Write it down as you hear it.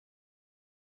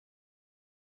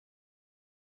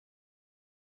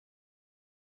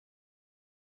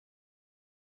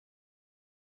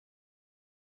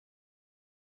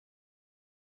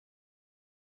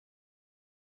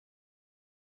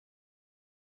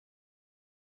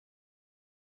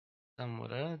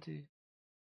Namorati.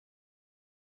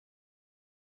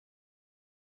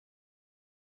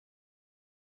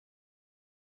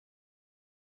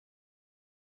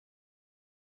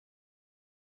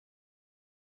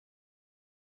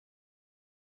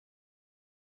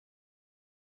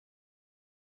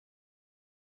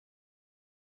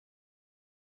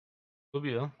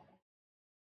 Lubię.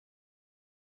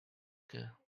 Okay.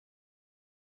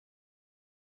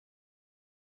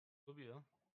 Lubię.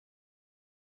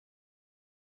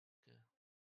 Okay.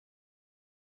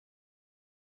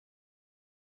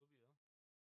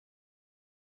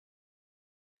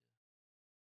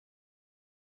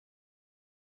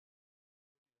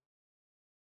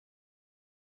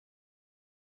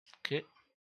 Okay.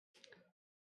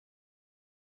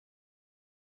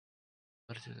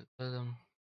 Партия да гледам.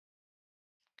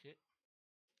 Okay.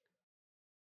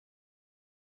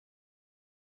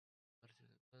 Партия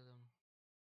да гледам.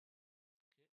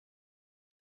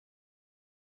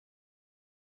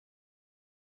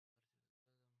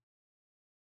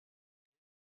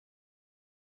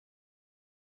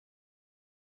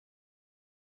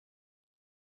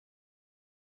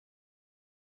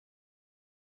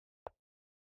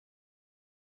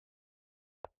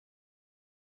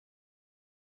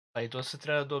 А и то се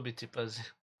трябва да добити, пази.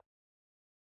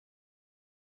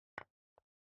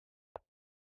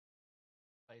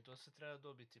 А и то се трябва да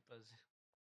добити, пази.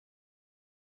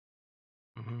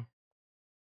 Мгм.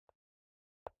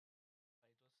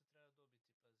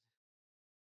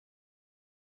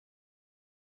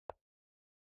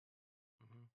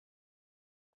 Мгм.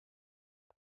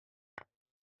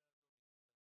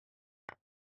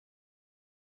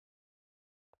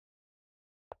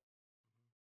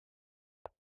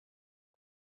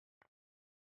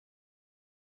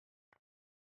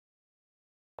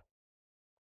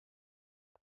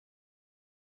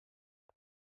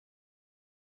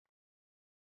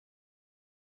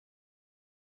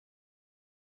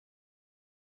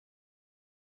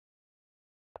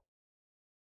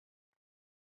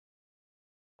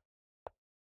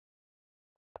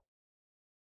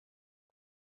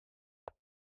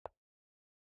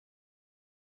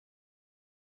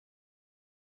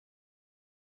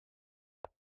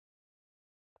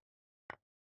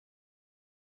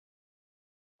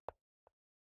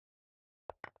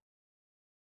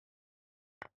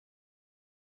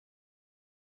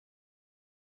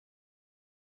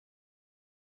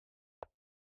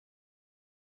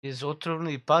 Is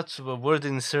otrovni Pacov a word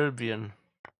in Serbian?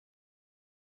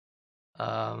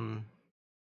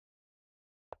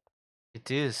 It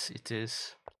is. It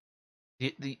is.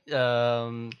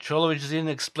 Cholovic didn't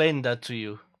explain that to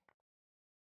you.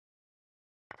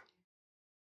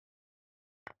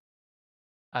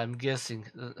 I'm guessing.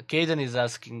 Kaden is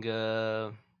asking.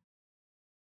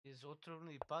 Is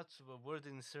otrovni Pacov a word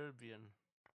in Serbian?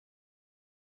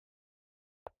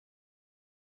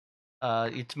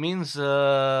 It means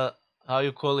how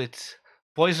you call it?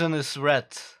 Poisonous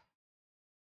rat.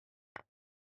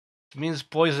 It means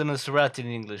poisonous rat in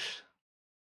English.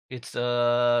 It's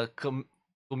a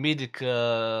comedic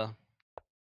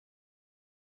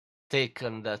take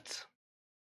on that.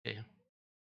 Okay.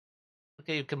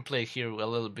 Okay, you can play here a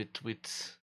little bit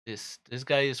with this. This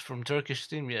guy is from Turkish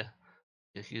team, yeah.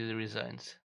 He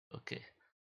resigns. Okay.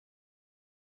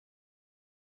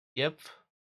 Yep.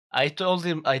 I told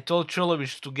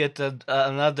Cholovic to get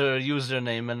another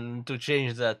username and to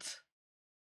change that.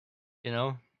 You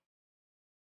know?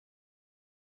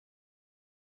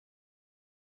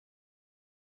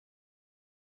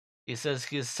 He says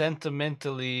he's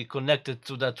sentimentally connected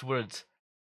to that word.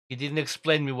 He didn't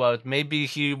explain me what. Maybe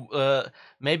he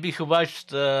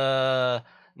watched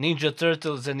Ninja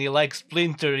Turtles and he likes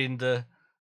Splinter in the.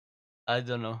 I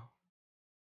don't know.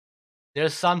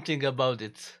 There's something about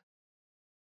it.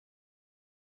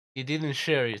 He didn't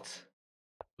share it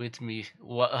with me.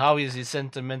 How is he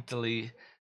sentimentally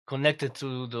connected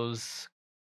to those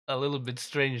a little bit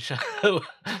strange?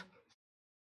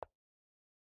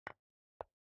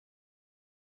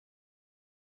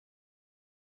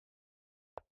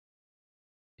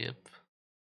 Yep.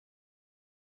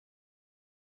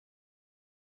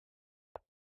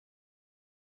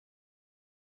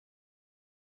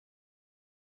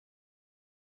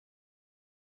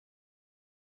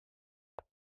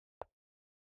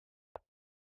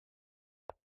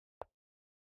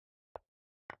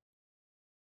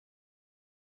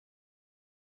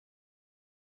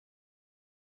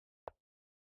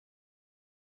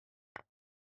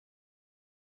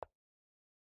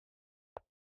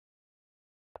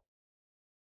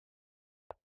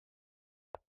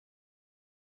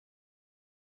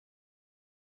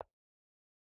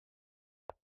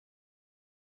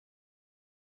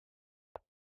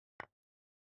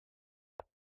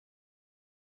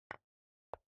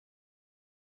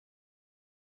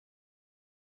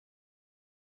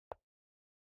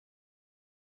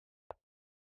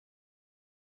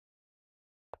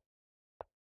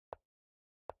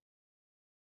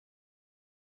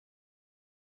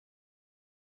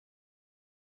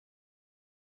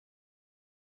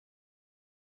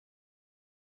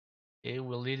 Okay,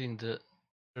 we're leading the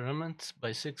tournament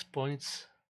by 6 points.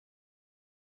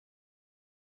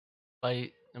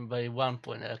 By 1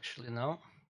 point actually now.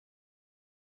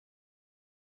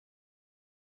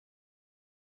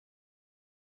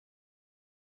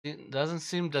 It doesn't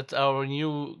seem that our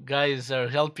new guys are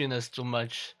helping us too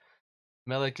much.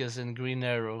 Melikas and Green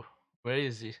Arrow. Where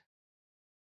is he?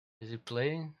 Is he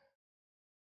playing?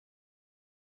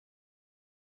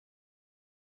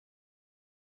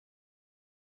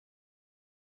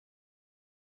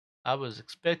 I was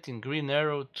expecting Green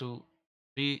Arrow to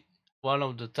be one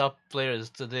of the top players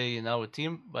today in our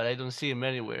team, but I don't see him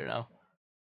anywhere now.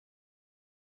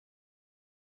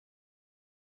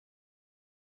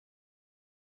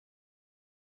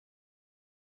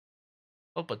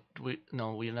 Oh, but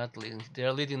we're not leading.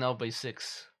 They're leading now by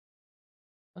 6.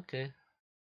 Okay.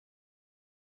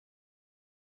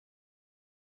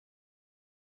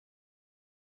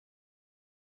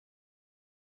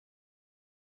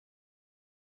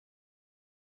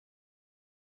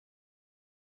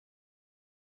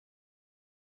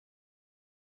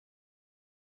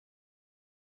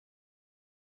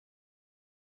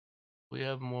 We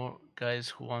have more guys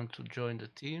who want to join the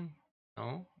team.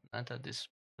 No, not at this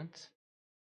moment.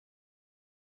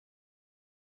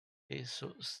 Okay,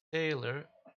 so Sailor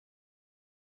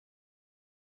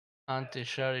Ante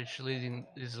Šarić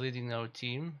is leading our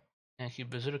team, and he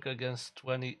berserk against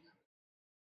 20.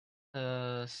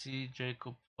 See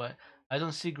Jacob. Why? I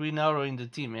don't see Green Arrow in the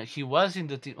team. He was in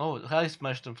the team. Oh, how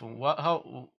smashed him from?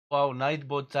 How? Wow!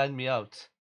 Nightbot timed me out.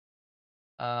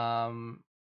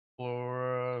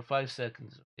 For 5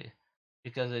 seconds. Okay,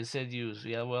 because I said use.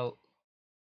 Yeah, well,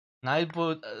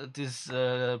 Nightbot is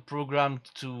programmed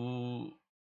to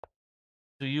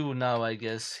you now. I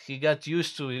guess he got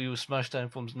used to you smash time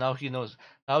bombs. Now he knows.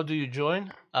 How do you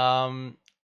join?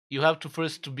 You have to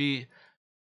first to be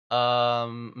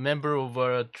member of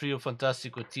our Trio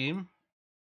Fantastico team.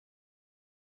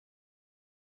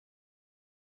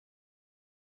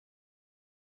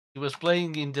 He was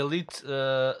playing in the elite.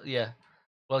 Yeah.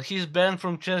 Well, he's banned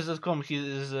from chess.com.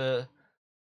 He's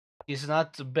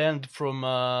not banned from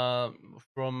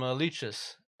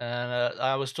Lichess. And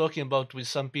I was talking about with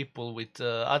some people, with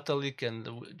Atalik and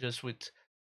just with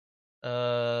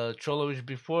Cholovic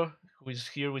before, who is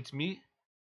here with me.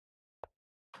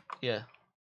 Yeah.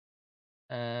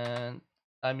 And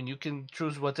I mean, you can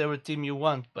choose whatever team you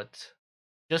want, but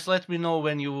just let me know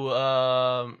when you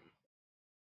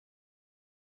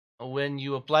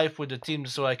apply for the team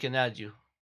so I can add you.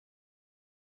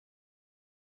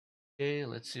 Okay,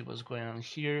 let's see what's going on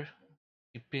here.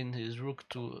 He pinned his rook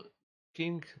to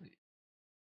king.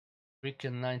 Rick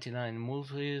and 99 move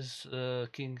his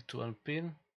king to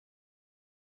unpin.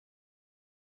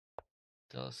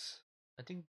 Thus, I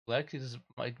think black is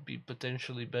might be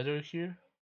potentially better here.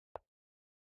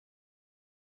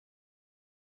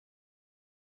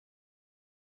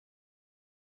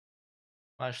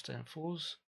 Match 10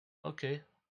 fools. Okay.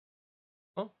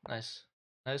 Oh, nice.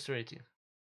 Nice rating.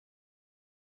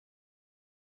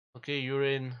 Okay, you're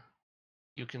in.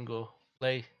 You can go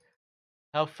play.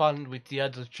 Have fun with the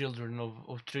other children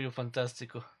of Trio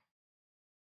Fantastico.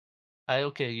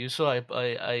 Okay, you saw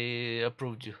I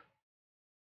approved you.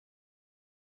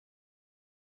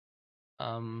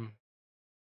 Um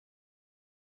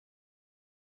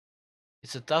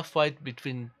it's a tough fight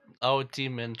between our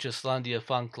team and Chesslandia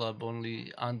fan club,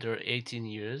 only under 18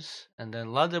 years, and then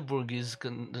Laderburg is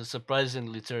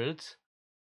surprisingly third.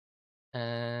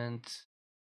 And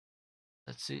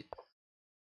let's see.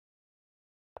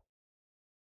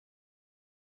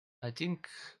 I think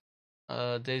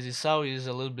Daisy Sao is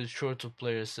a little bit short of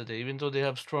players today, even though they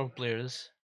have strong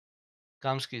players.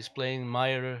 Kamsky is playing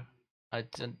Meyer,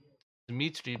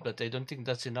 Dmitry, but I don't think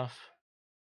that's enough.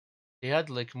 They had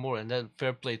like more, and then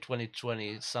Fair Play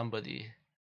 2020, somebody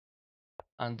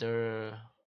under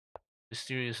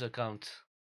mysterious account.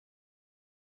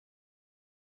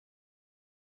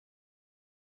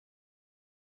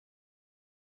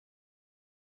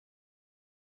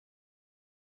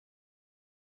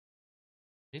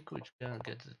 Which can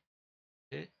get it.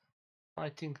 Okay. I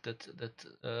think that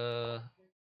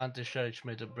Ante Šarić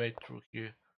made a breakthrough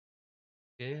here.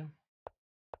 Okay.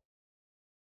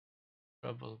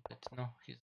 Trouble, but no,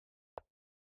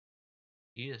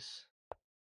 he is.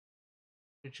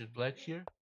 Richard Black here.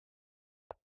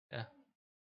 Yeah.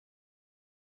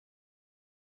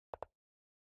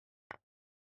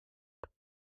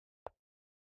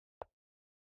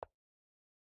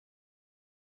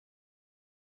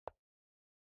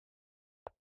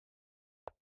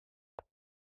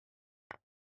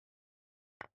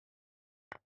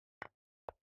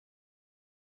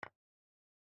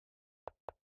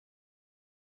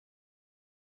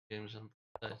 games on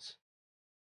both sides.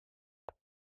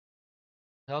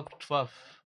 Help 12.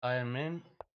 I am in.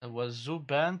 Was Zoo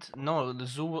banned? No, the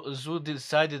Zoo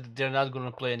decided they're not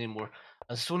gonna play anymore.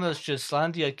 As soon as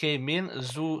Chesslandia came in,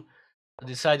 Zoo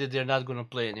decided they're not gonna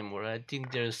play anymore. I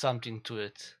think there's something to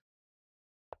it.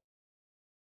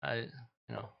 You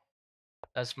know,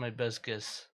 that's my best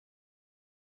guess.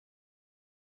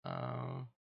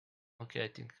 Okay, I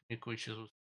think Mikuich is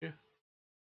here.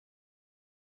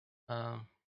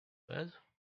 Bad.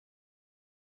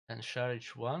 And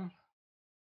Sharic 1.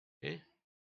 Okay,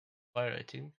 fire, I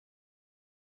think.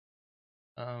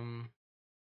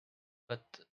 But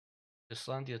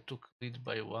Islandia took lead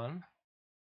by 1.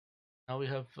 Now we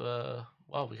have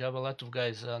wow, we have a lot of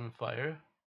guys on fire.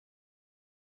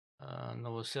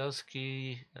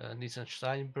 Novoselski, Nissan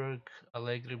Steinberg,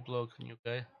 Allegri block, new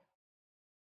guy.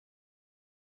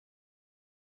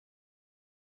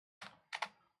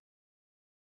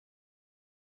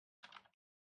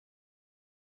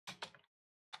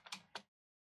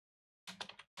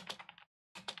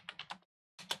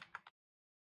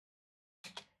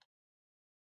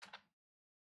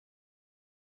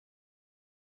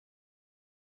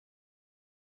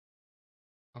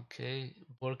 Okay,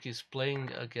 Bork is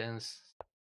playing against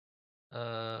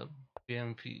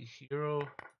BMP Hero.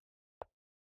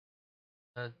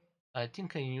 I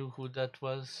think I knew who that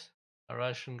was. A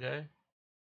Russian guy.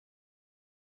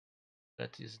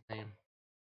 That's his name.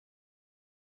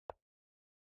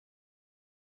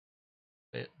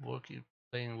 Bork is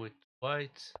playing with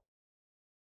white.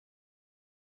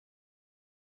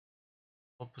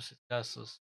 Opposite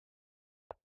castles.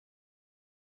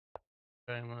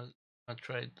 I'm gonna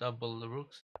try double the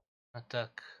rooks.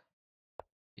 Attack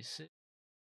e6.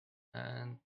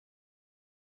 And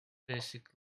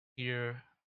basically here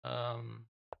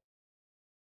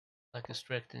like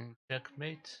extracting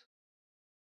checkmate.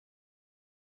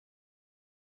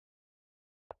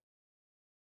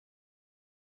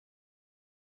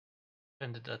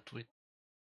 Ended that with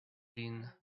being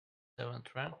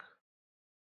 7th rank.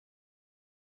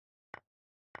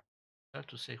 Hard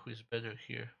to say who is better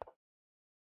here.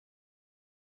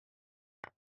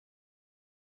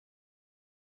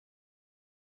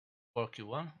 Porky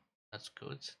 1, that's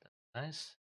good, that's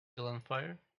nice. Still on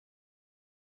fire.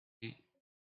 We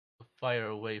fire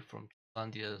away from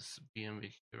Landia's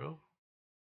BMV hero.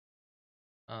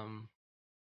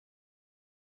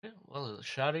 Yeah, well,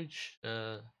 Sharic,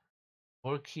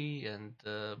 Porky, and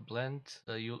Blend,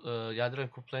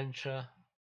 Jadranko Plencha.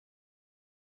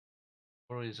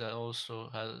 Or is also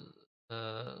has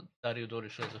Dario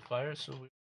Doric as a fire, so we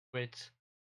great.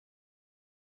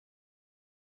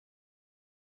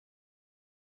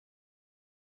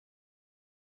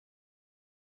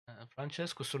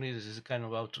 Francesco Sonidis is kind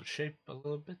of out of shape a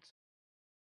little bit.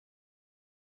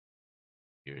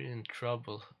 You're in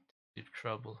trouble, deep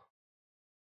trouble.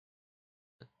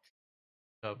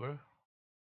 Cover.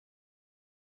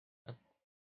 At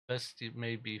best,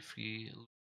 maybe if he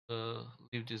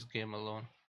leave this game alone,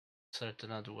 start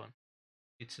another one.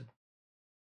 It's a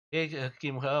hey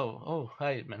Kim. How? Oh,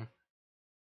 hi, man.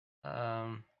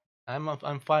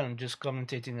 I'm fine. I'm just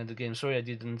commentating on the game. Sorry, I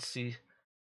didn't see.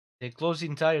 They closed the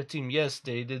entire team. Yes,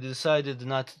 they decided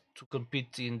not to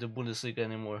compete in the Bundesliga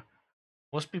anymore.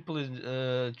 Most people in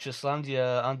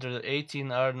Czechlandia under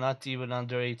 18 are not even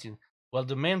under 18. Well,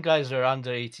 the main guys are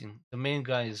under 18. The main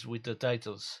guys with the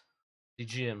titles, the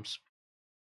GMs.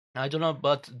 I don't know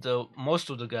about the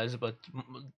most of the guys, but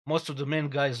most of the main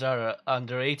guys are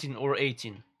under 18 or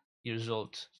 18 years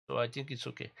old. So I think it's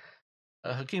okay.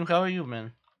 Hakim, how are you,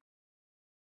 man?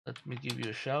 Let me give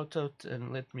you a shout out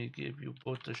and let me give you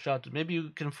both a shout out. Maybe you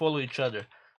can follow each other.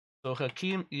 So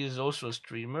Hakim is also a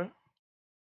streamer.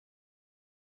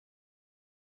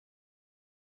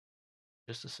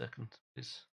 Just a second,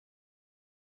 please.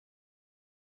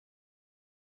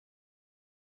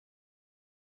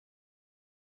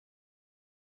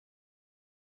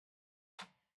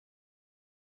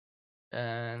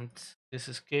 And this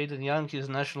is Caden Young, he's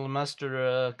National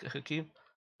Master Hakim.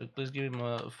 So please give him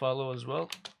a follow as well.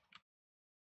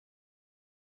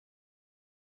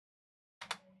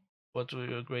 What were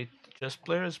your great chess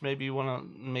players? Maybe you want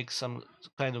to make some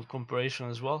kind of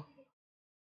comparison as well.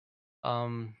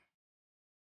 Okay,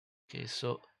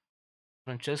 so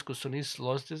Francesco Sonis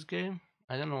lost this game.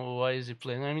 I don't know why is he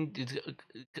playing. I mean,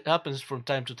 it happens from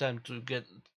time to time to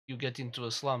get into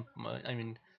a slump. I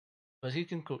mean, but he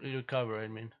can recover. I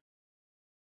mean,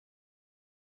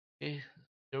 okay,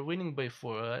 they're winning by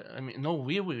 4. I mean, no,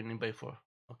 we're winning by 4.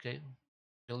 Okay,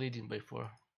 they're leading by 4.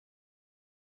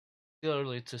 Still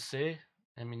early to say.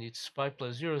 I mean, it's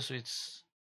 5+0, so it's.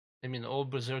 I mean, all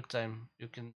berserk time. You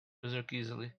can berserk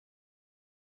easily.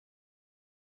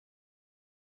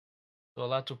 So a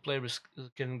lot of players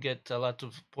can get a lot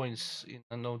of points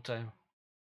in no time.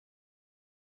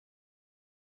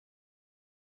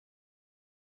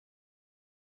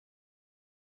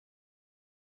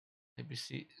 Maybe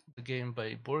see the game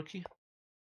by Borky.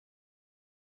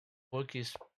 Borky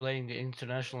is playing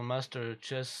international master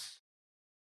chess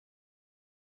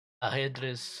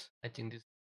ajedrez. I think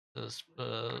this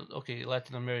okay,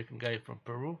 Latin American guy from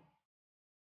Peru.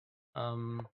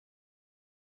 Um,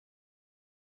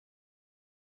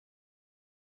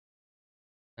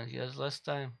 and he has less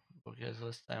time. Borky has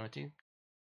less time, I think.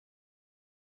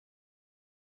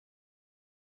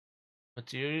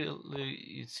 Materially,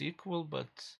 it's equal, but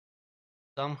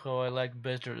somehow I like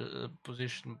better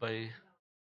position by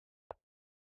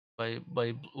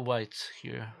white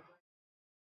here.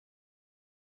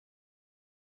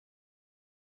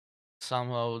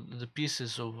 Somehow the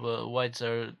pieces of whites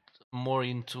are more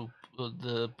into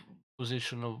the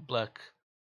position of black.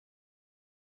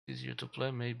 Easier to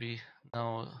play. Maybe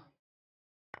now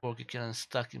Borky can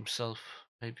stack himself.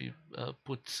 Maybe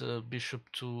put bishop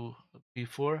to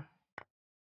b4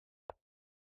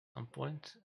 some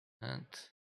point, and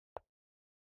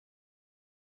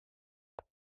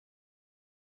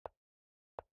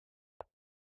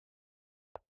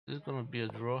this is gonna be a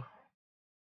draw.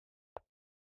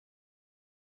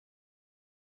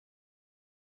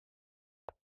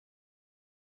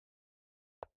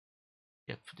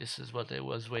 Yep, this is what I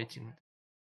was waiting.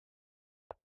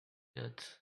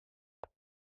 Yet.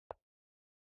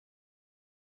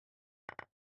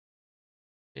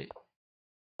 Okay,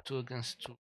 2 against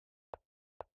 2.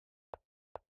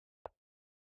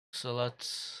 So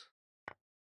let's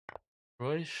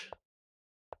Roish.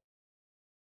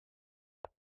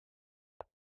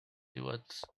 See what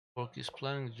Borky is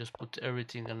planning. Just put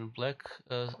everything on black.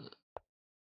 But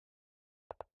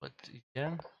he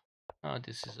can. Ah,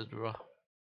 this is a draw.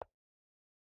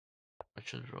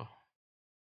 Much a draw.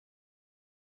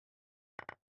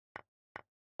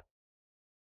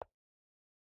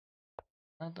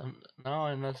 Now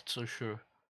I'm not so sure.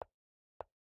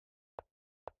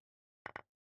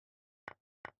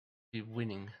 Be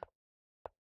winning.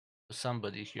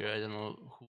 Somebody here, I don't know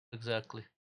who exactly.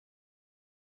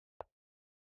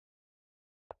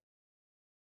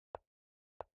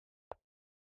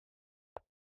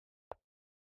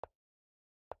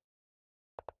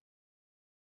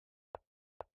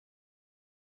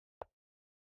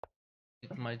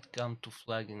 It might come to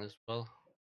flagging as well.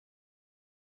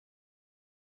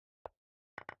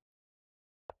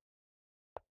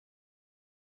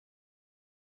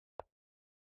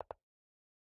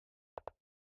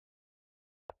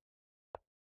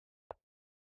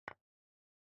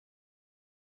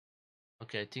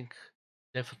 Okay, I think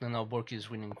definitely now Borky is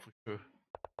winning for sure.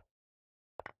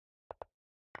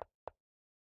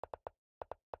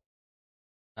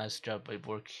 Nice job by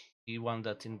Borky. He won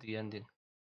that in the ending.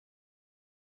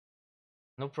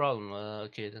 No problem.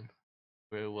 Okay then.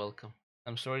 Very welcome.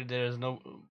 I'm sorry there's no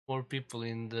more people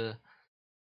in the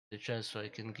chat, so I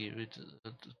can give it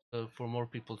for more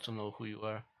people to know who you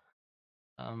are.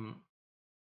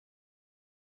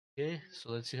 Okay,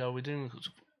 so let's see how we're doing.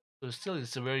 So still,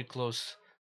 it's a very close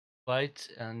fight,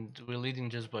 and we're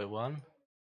leading just by one.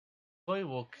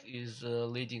 Toywalk is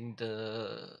leading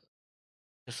the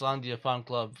Islandia fan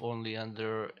club only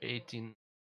under 18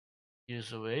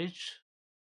 years of age.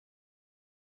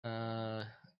 Uh,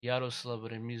 Yaroslav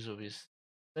Remizov is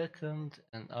second,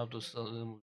 and Abdul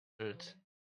Salim third.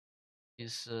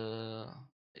 Is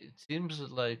it seems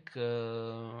like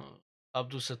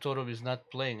Abdul Satorov is not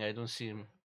playing. I don't see him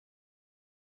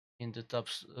in the top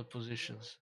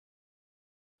positions,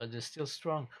 but they're still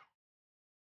strong.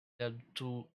 They have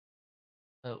two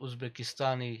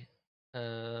Uzbekistani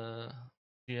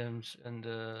GMs and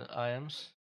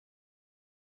IMs.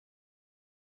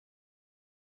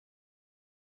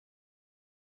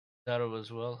 Darov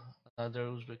as well, another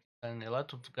Uzbekistan. A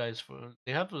lot of guys for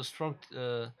they have a strong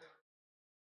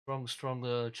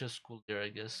chess school there, I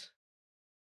guess.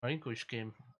 Marinkovic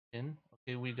came in.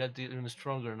 Okay, we got even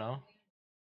stronger now.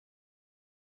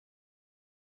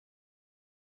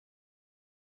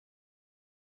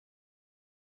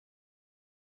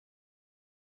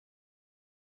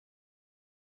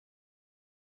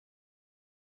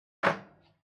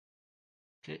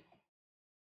 Okay,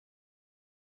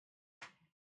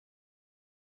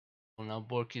 so now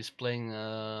Bork is playing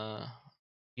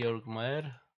Georg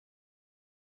Mayer,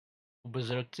 who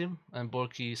berserked him, and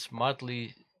Borky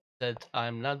smartly said,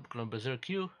 "I'm not gonna berserk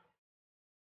you.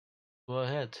 Go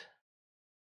ahead."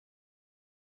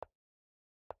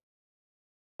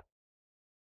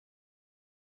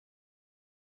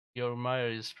 Georg Mayer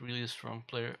is really a strong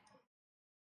player.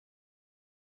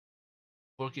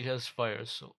 Borky has fire,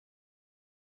 so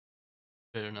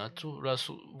better not to.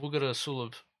 Vugar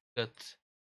Rasulov got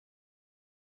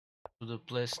to the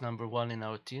place number 1 in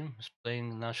our team. Is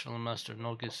playing National Master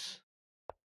Nogis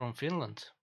from Finland.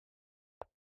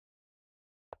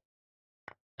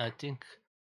 I think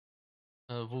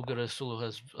Vugar Rasulov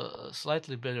has a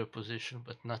slightly better position,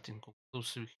 but nothing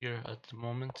conclusive here at the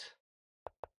moment.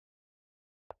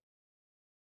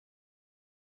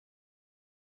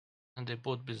 And they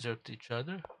both berserked each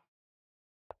other.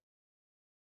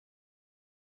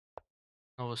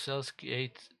 Novoselsky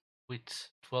 8 with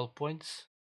 12 points.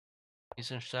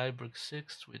 Isensteinberg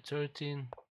 6 with 13.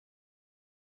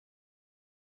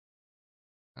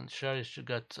 And Sharish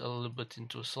got a little bit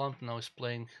into a slump. Now he's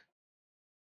playing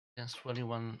against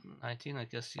 21-19. I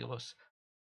guess he lost.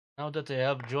 Now that I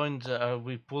have joined, are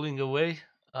we pulling away?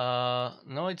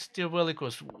 No, it's still well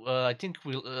equals. I think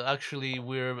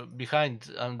we're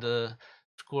behind on the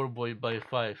scoreboard by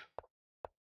 5.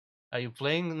 Are you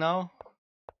playing now?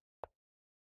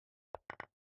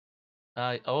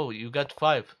 Oh, you got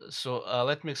 5. So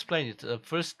let me explain it.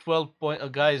 First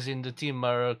 12 guys in the team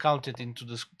are counted into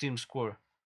the team score.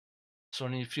 So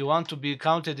if you want to be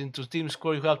counted into team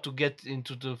score, you have to get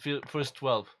into the first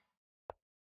 12.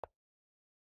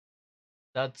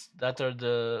 That's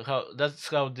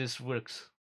how this works.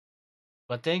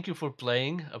 But thank you for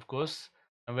playing, of course.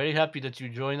 I'm very happy that you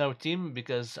joined our team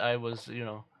because I was,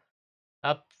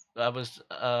 up. I was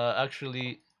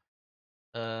actually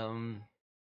um,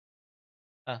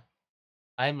 uh,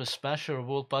 I'm a smasher of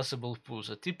all possible fools.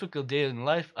 A typical day in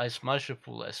life, I smash a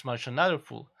fool. I smash another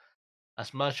fool. I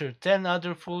smash 10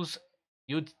 other fools.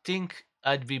 You'd think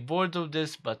I'd be bored of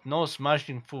this, but no,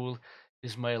 smashing fool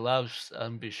is my life's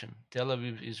ambition. Tel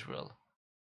Aviv, Israel.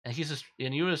 And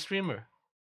and you're a streamer.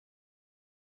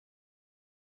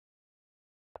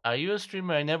 Are you a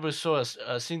streamer? I never saw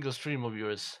a single stream of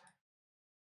yours.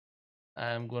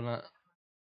 I'm gonna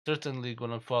certainly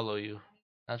gonna follow you.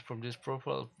 Not from this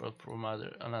profile, but from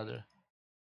another.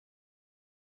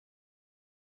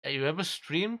 Have you ever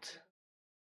streamed?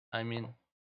 I mean,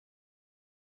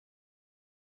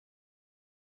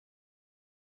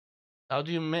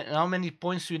 how many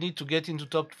points do you need to get into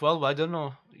top 12? I don't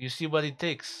know. You see what it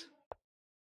takes.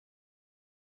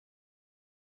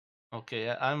 Okay,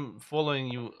 I'm following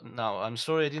you now. I'm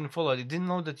sorry I didn't follow. I didn't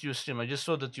know that you stream. I just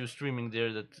saw that you're streaming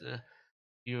there. That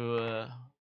you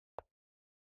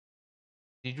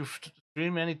did you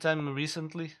stream anytime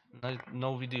recently?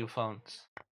 No video found.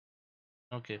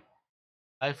 Okay,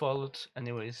 I followed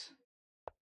anyways.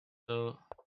 So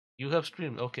you have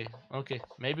streamed. Okay, okay.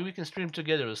 Maybe we can stream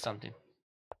together or something.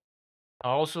 I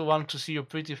also want to see your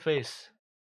pretty face,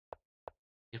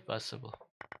 if possible.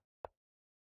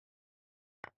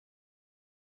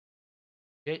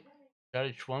 Okay,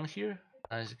 Carriage 1 here.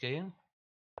 Nice game.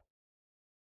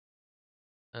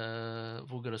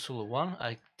 Vulgarasula 1.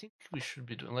 I think we should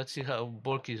be doing. Let's see how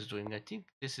Borky is doing. I think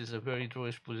this is a very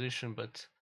drawish position, but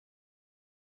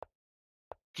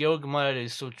Georg Meyer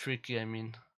is so tricky. I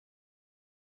mean,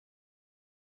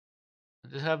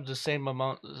 they have the same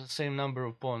number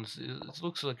of pawns. It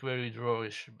looks like very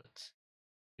drawish, but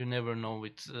you never know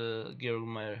with Georg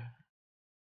Meyer.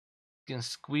 You can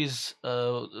squeeze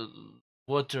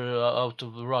water out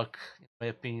of the rock, in my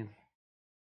opinion.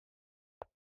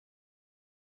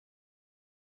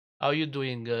 How are you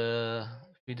doing,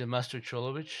 with the Master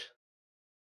Cholovich?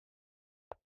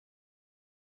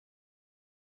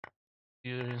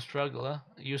 You're in struggle, huh?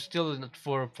 You're still at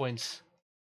 4 points.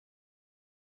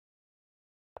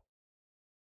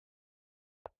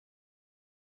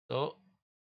 So,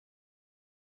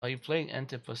 are you playing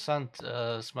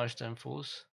Antipassant, Smash Time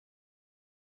Fools?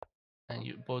 And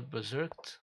you both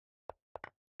berserked?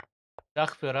 Dag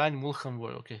Perijn, Mulchan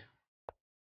War, okay.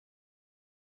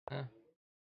 Yeah.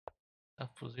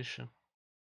 Tough position.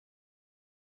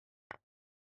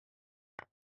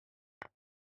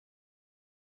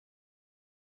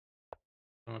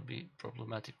 Gonna be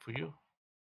problematic for you.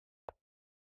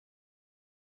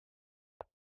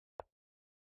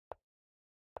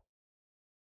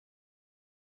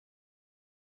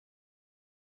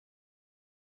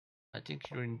 I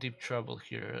think you're in deep trouble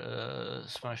here,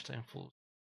 Smash Time Fools.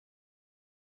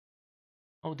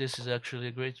 Oh, this is actually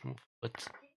a great move, but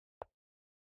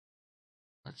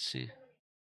let's see.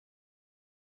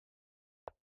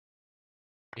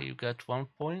 Okay, you got 1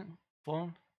 point,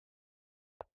 pawn,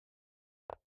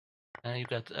 and you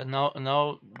got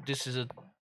now. This is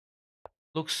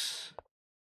looks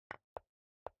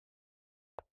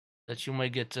that you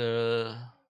might get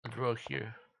a draw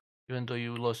here, even though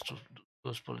you lost to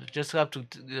those points. Just have to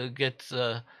get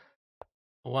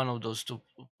one of those two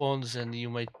pawns, and you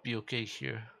might be okay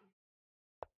here.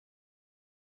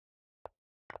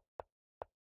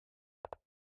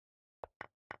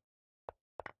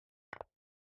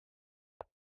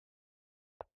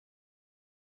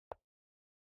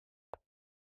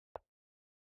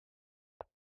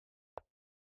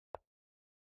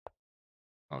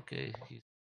 Okay, he's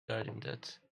guarding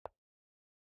that.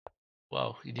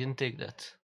 Wow, he didn't take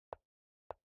that.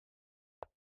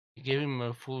 He gave him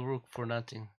a full rook for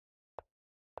nothing.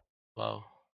 Wow.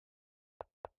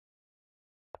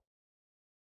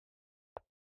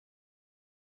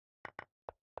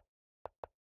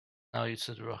 Now it's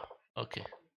a draw. Okay.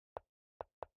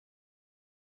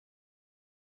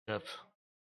 Yep.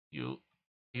 You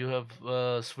you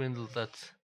have swindled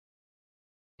that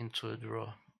into a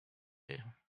draw. Okay.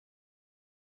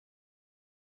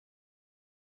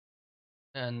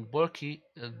 And Borky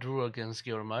drew against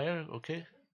Georgiev. Okay.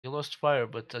 He lost fire,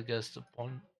 but against the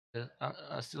pawn.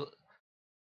 Still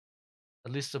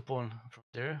at least a pawn from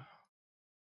there.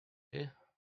 Okay.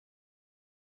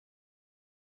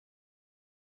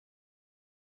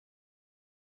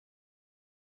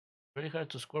 Very hard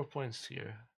to score points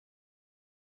here.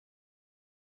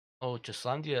 Oh,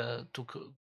 Cheslandia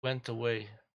went away.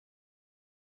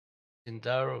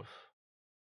 Sindarov,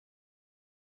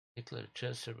 Hitler,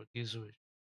 Chester, Bagizovic.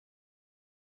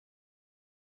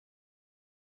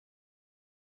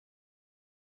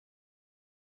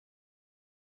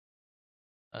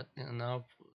 Now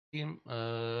team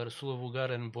Rasulov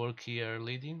Ugar and Borky are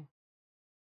leading.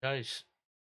 Guys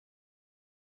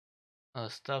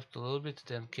stopped a little bit,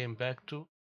 then came back to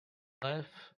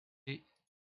life.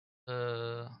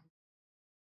 Uh,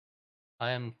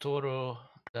 I am Toro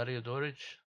Dario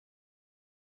Doric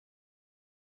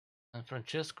and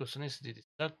Francesco Sinisi. Did he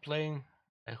start playing?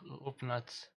 I hope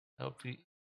not. I hope he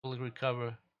will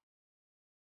recover.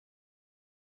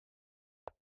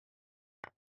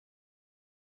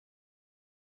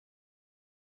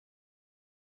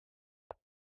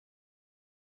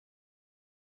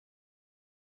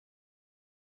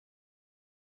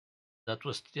 That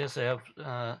was yes, I have.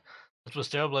 That was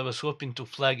terrible. I was hoping to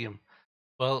flag him.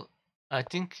 Well, I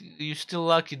think you're still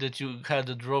lucky that you had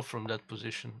a draw from that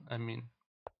position. I mean,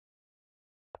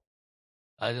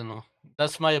 I don't know.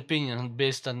 That's my opinion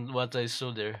based on what I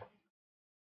saw there.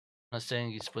 I'm not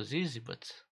saying it was easy,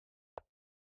 but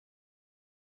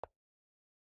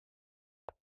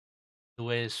the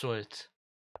way I saw it.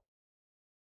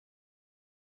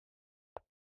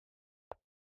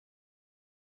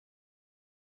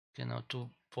 Okay, now two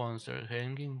pawns are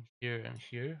hanging here and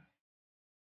here.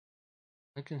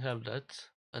 I can have that,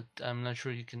 but I'm not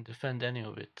sure he can defend any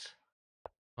of it.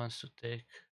 Wants to take.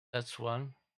 That's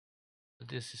one. But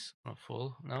this is gonna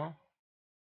fall now.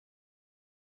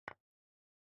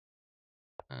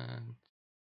 And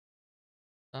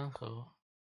somehow,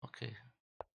 okay.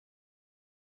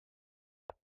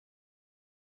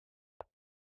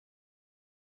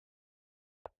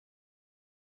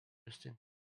 Interesting.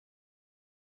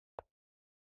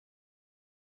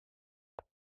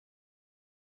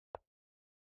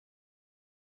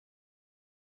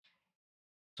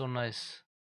 So nice.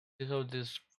 See how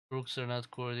these rooks are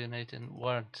not coordinated and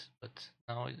weren't, but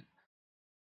now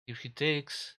if he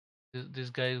takes, this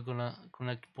guy is gonna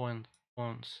connect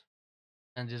pawns,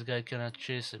 and this guy cannot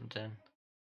chase him. Then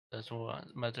that's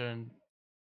what matter. And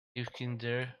if king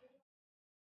there,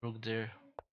 rook there,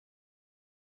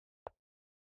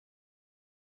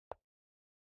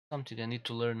 something I need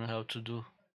to learn how to do.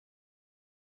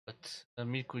 But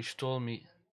Mikush told me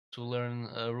to learn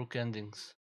rook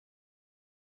endings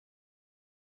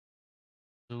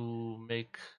to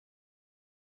make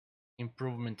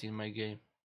improvement in my game.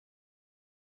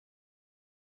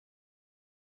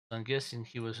 I'm guessing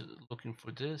he was looking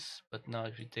for this, but now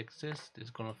if he takes this, this is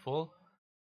gonna fall.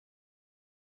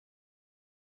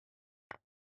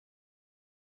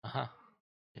 Aha.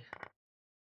 Okay.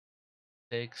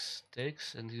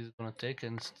 Takes, and he's gonna take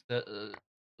and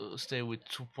stay with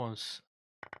 2 pawns.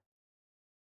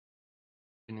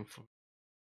 Winning for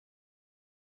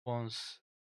pawns.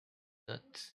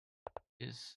 That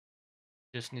is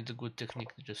just need a good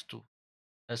technique just to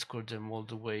escort them all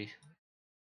the way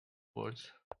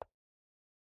towards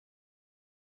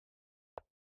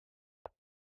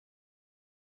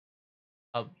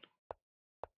up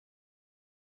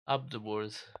up the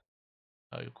board.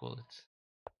 How you call it?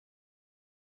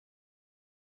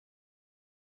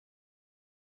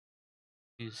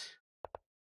 Easy.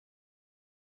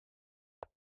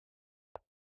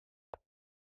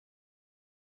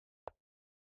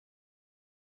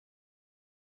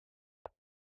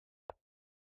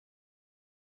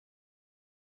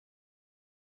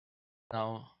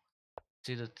 Now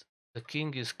see that the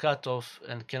king is cut off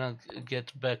and cannot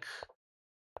get back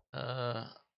uh,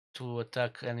 to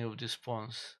attack any of these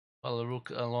pawns, while a rook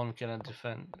alone cannot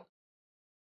defend.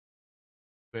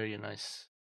 Very nice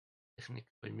technique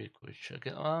by Mirkovic.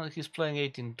 Again, he's playing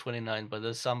 1829, but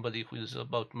as somebody who is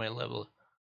about my level,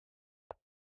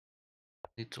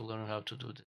 need to learn how to do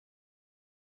this.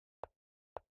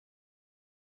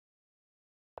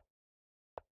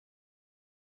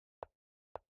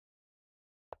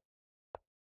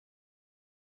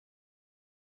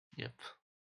 Yep.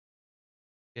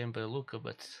 Game by Luca,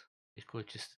 but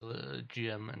Mirkovic is still a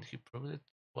GM, and he proved it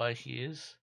why he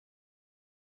is.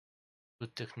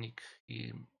 Good technique.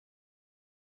 He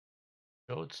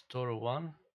showed Toro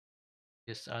 1.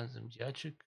 Yes, Azem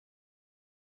Djacik.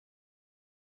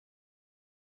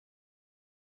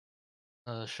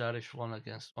 Sharish won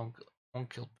against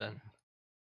Onkel Ben.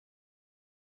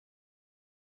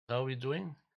 How are we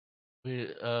doing?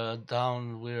 We're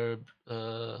down. We're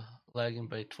lagging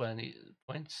by 20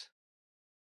 points.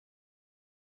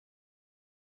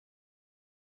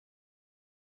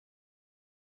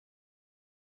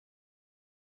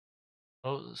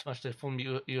 Oh, Smash Typhoon,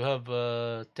 you have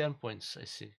 10 points. I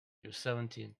see. You're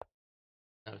 17.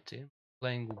 Now team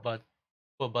playing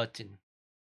Babatin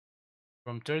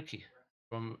from Turkey,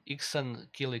 from Iksan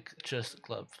Kilik Chess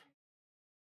Club.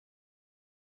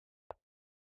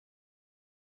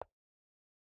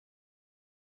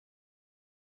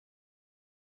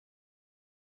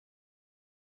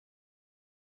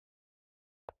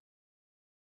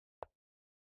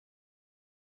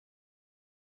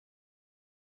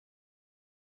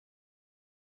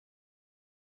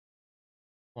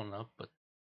 One up, but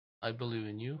I believe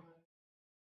in you.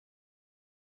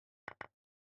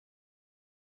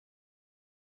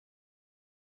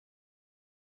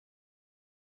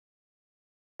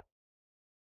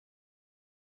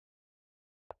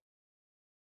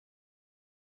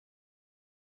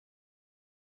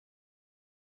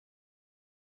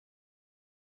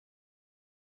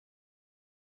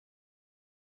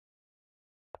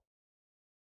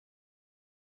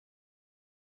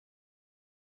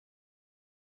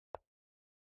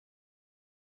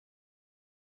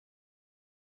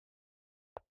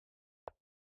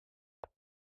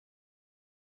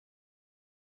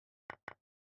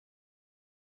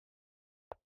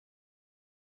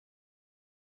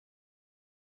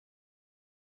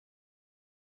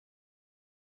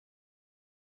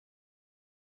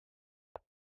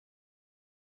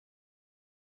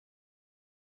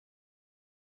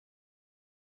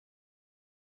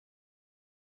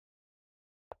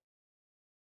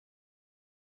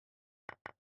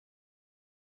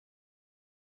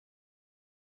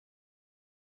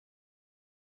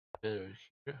 Better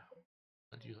here,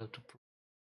 but you have to prove.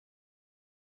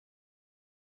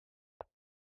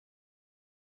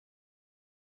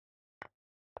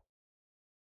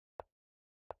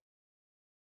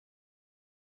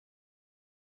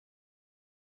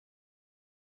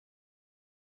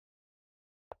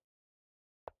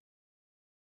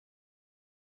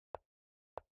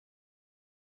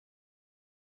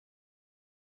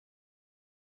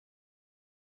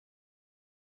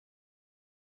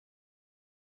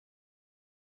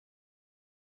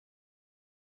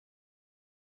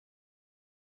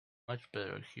 Much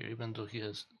better here, even though he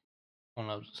has one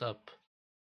up.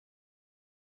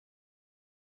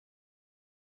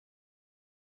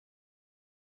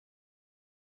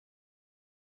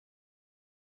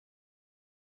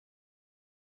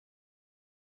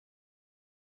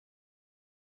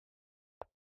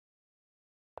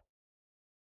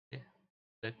 Okay,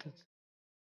 protected.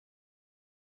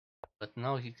 But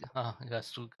now he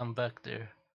has to come back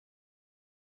there.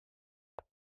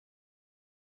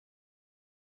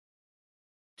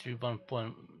 3-1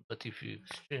 point, but if you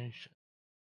exchange,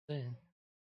 then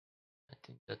I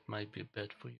think that might be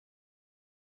bad for you.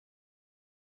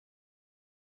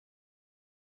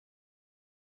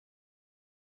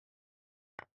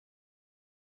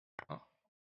 Oh.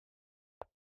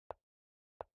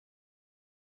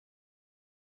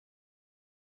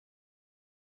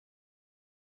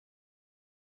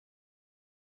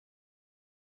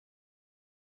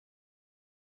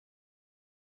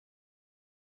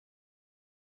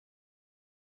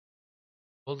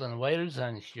 Hold on, why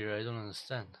resign here? I don't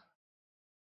understand.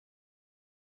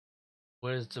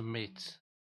 Where's the mate?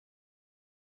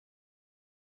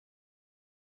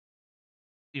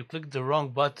 You clicked the wrong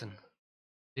button.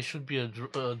 This should be a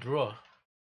draw.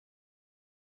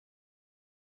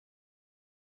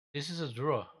 This is a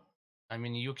draw. I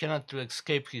mean, you cannot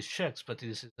escape his checks, but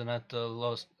this is not a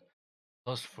loss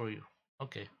for you.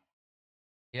 Okay,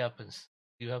 it happens.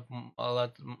 You have a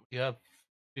lot. You have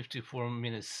 54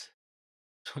 minutes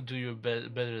to do your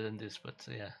better than this. But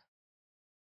yeah,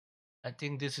 I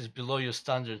think this is below your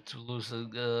standard to lose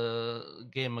a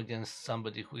game against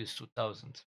somebody who is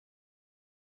 2000.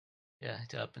 Yeah,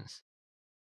 it happens.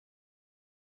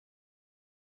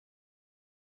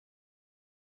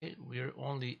 Okay, we're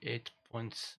only 8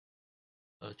 points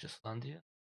Justlandia.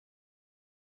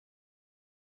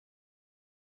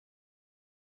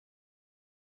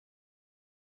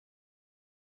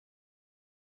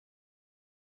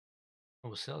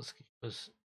 Novoselski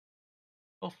was.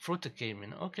 Oh, Fruta came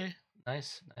in. Okay,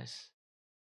 nice, nice.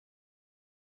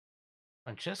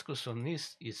 Francesco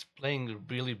Sonis is playing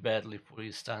really badly for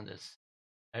his standards.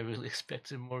 I really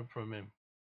expected more from him.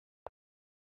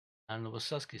 And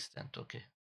Novoselski stand, okay.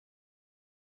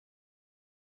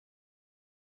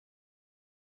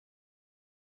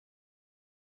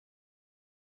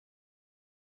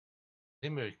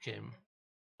 Limerick came.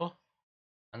 Oh,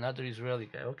 another Israeli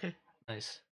guy. Okay,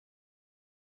 nice.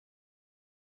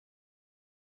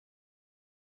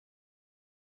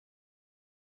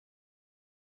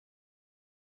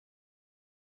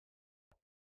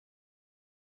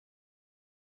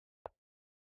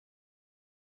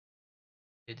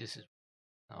 Okay, this is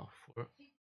now for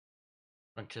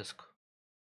Francesco.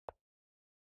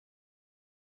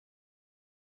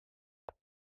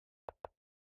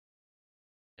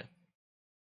 Yeah,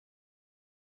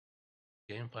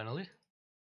 game finally.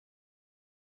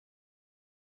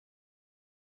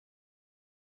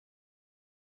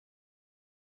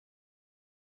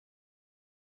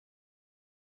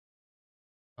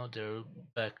 Now they're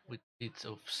back with leads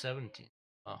of 17.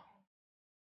 Wow,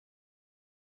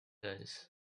 guys.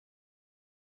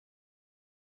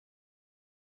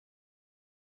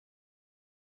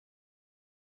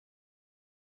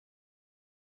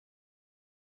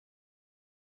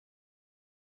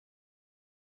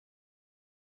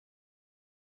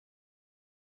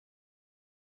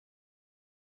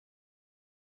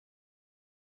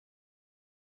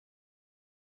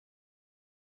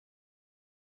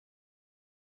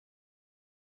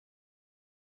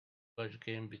 Watch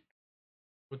game between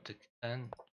Rutek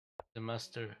and the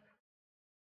master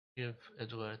Give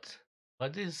Edward.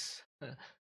 What is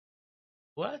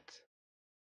what?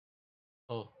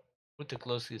 Oh, Rutek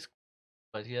lost his,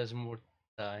 but he has more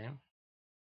time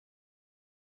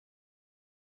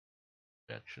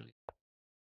to actually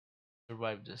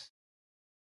survive this.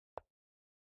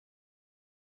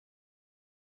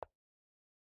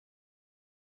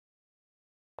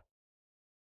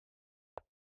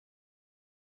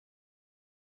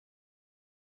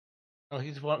 Oh,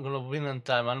 he's gonna win on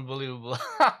time. Unbelievable.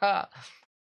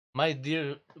 My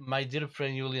dear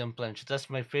friend Julian Planch. That's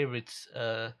my favorite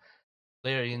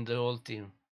player in the whole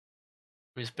team.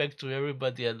 Respect to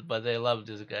everybody, but I love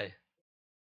this guy.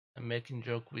 I'm making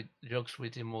jokes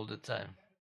with him all the time.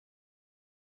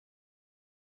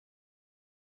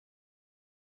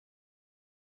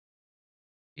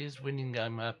 He's winning.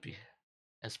 I'm happy,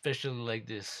 especially like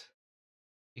this.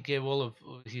 He gave all of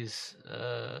his.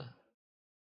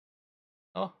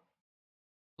 Oh,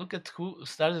 look at who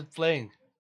started playing.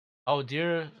 Oh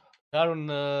dear, Aaron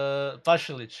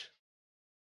Pasalic.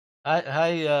 Hi,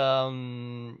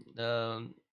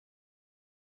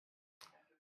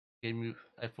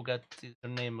 I forgot her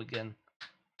name again.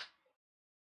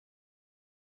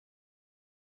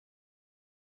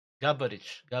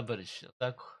 Gabaric,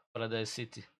 attack Paradise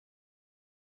City.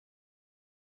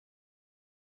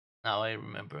 Now I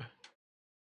remember.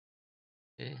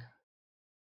 Okay.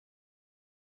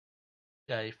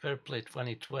 Guy, fair play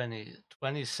 2020,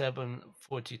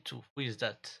 27-42. Who is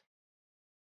that?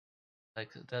 Like,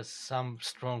 that's some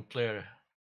strong player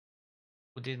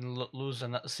who didn't lose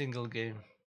a single game.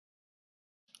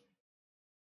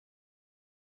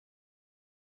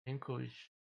 Vinkovic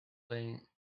playing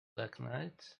Black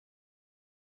Knight.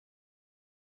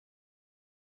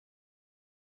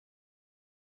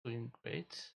 Doing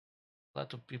great. A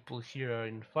lot of people here are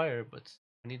in fire, but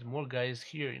we need more guys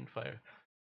here in fire.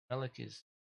 Malek is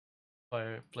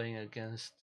fire playing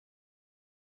against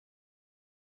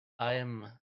I am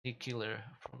Nick Killer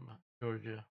from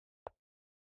Georgia.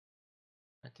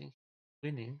 I think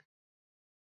winning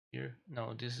here.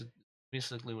 No, this is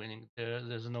basically winning.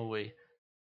 There's no way.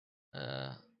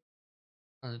 Uh,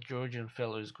 the Georgian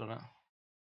fellow is gonna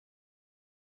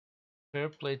fair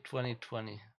play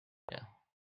 2020. Yeah.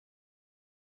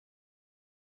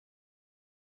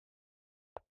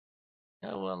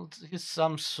 Yeah, well, he's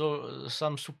some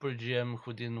super GM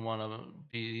who didn't want to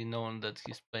be known that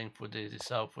he's playing for Daisy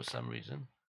South for some reason.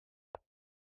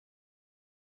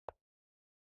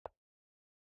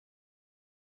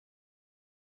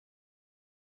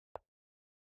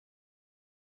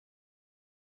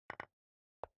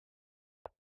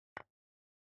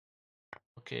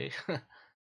 okay.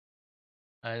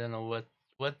 I don't know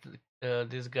what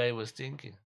this guy was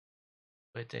thinking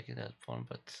by taking that pawn,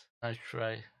 but nice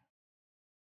try.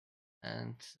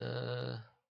 And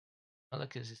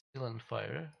Malakis is still on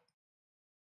fire.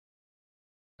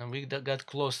 And we got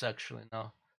close actually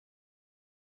now.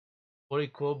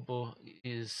 Orikobo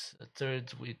is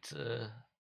third with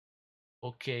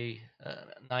okay,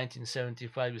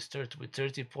 1975 is third with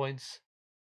 30 points.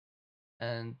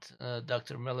 And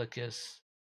Dr. Melekes,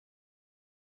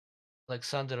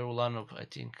 Alexander Ulanov, I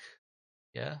think.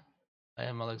 Yeah, I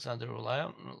am Alexander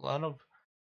Ulanov,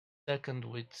 second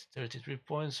with 33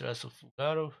 points. Rasov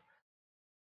Ugarov,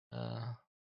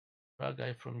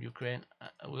 guy from Ukraine.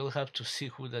 We'll have to see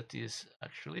who that is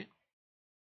actually.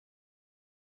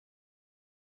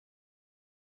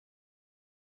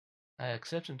 I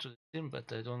accept him to the team,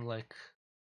 but I don't like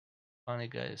funny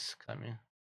guys coming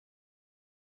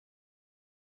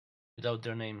without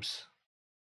their names.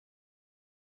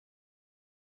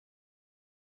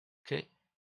 Okay.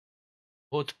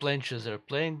 Both Plenches are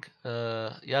playing.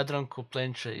 Jadranko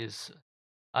Plenche is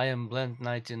I am Blend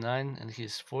 99 and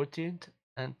he's 14th.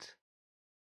 And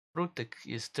Frutek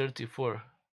is 34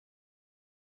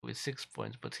 with 6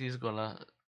 points, but he's gonna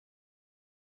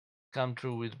come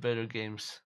through with better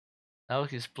games. Now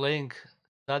he's playing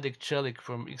Tadic Celik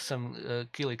from Ixam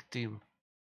Kilik team.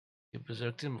 He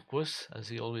berserked him, of course, as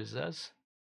he always does.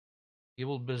 He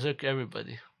will berserk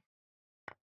everybody.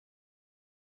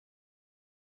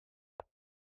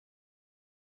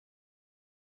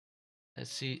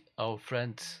 Let's see our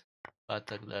friend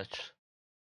Batak Dutch.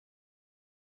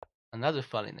 Another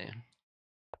funny name.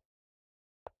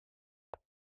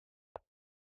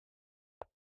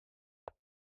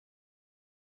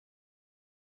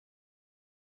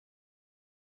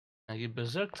 And he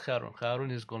berserked Harun.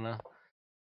 Harun is gonna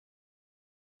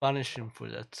punish him for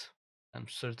that. I'm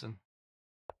certain.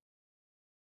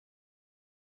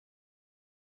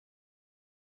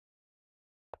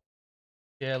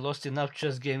 Yeah, I lost enough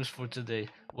chess games for today.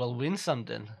 Well, win some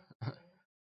then.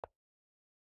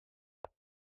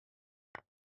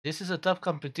 This is a tough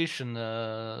competition,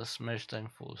 Smash Time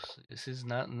Fools. This is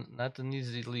not an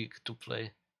easy league to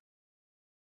play.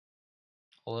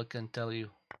 All I can tell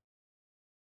you.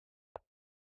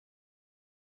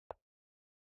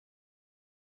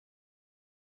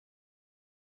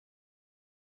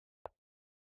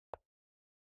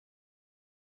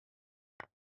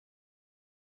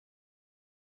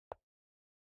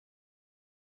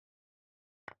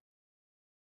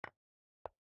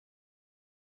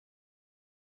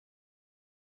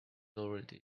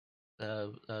 Already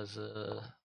as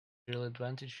a real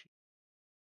advantage.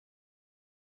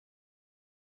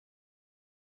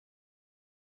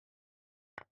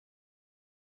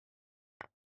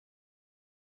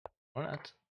 Or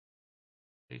not.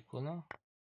 Pretty cool now.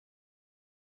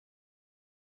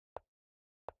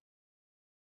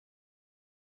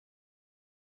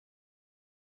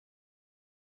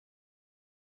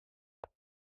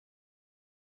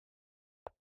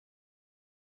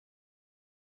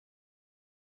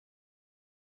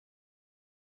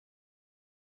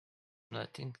 I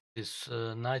think this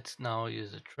knight now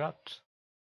is trapped.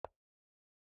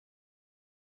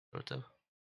 Sort of.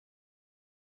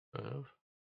 Sort of.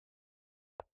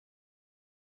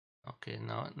 Okay,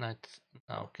 now knight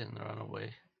now can run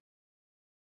away.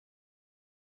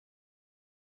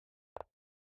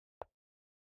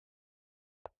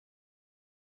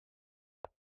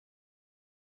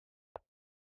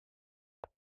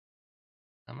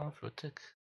 Come on, Frutek.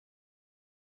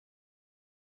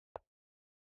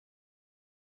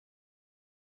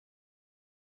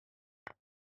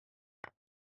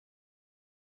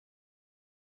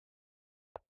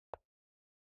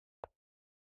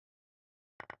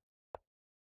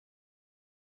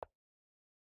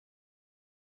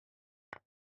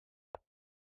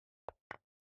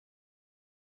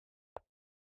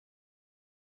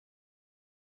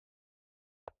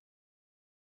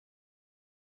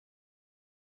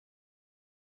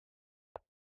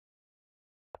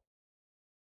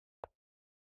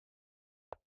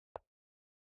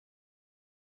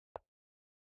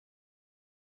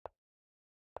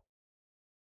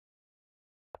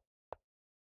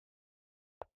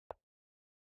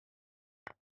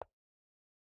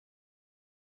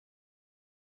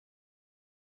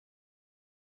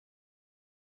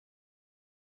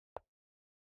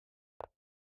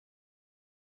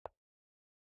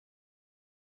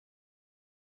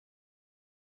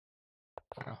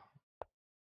 No.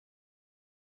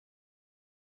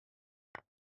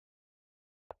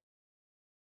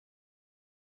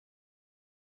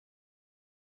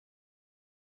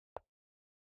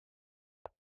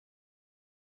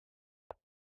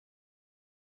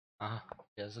 Ah,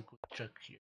 there's a good check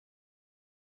here.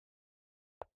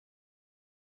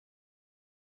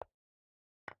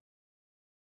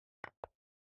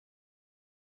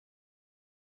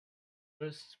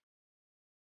 First,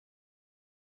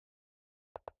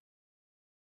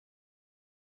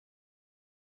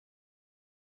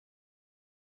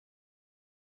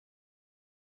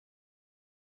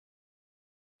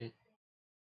 okay.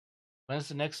 When's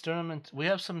the next tournament? We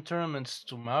have some tournaments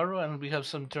tomorrow, and we have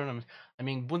some tournaments. I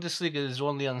mean, Bundesliga is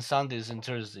only on Sundays and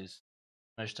Thursdays.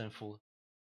 Match time full.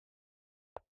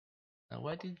 Now,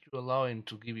 why did you allow him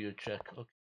to give you a check? Okay,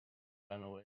 run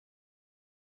away.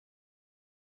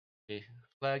 Okay,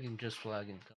 flagging, just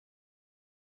flagging.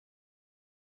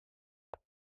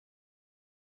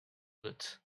 Good,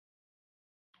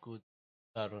 good.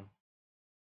 Aaron,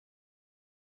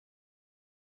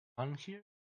 on here.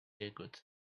 Okay, good.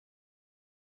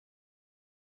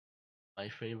 My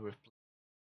favorite.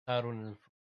 Aaron.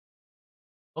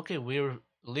 Okay, we're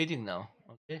leading now.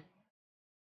 Okay,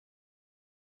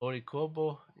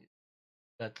 Orikobo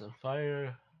got on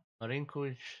fire.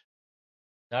 Marinkovic,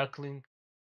 Darkling,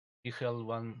 Michael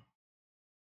one.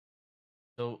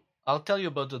 So I'll tell you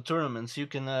about the tournaments. You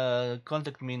can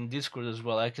contact me in Discord as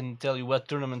well. I can tell you what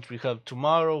tournament we have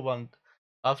tomorrow, one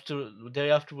after day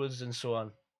afterwards, and so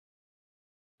on.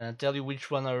 And I'll tell you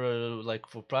which one are like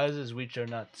for prizes, which are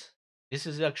not. This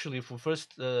is actually for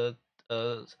first uh,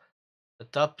 the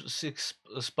top six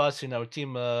spots in our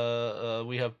team.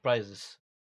 We have prizes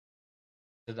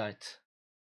tonight.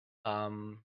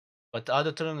 Um, but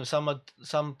other tournaments,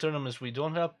 some tournaments we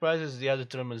don't have prizes. The other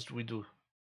tournaments we do.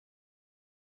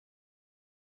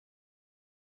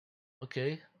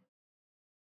 Okay.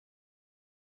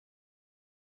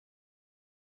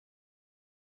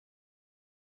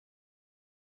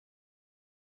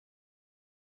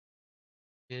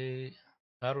 Okay.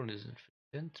 Karol is in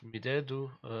 15th.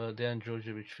 Midedu, Dejan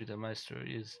Djordjevic Vidameister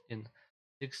is in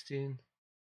 16.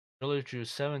 Jolic, you're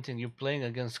 17. You're playing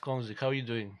against Konzik. How are you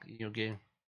doing in your game?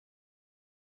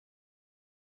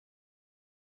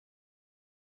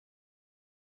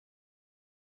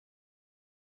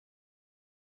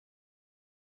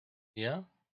 Yeah?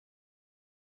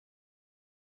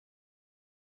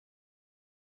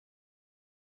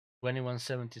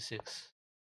 2176.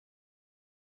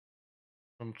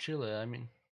 From Chile. I mean,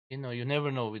 you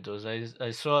never know with those.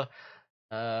 I saw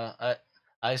uh I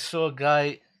I saw a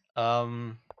guy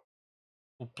who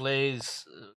plays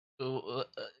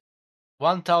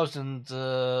 1000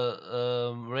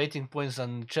 rating points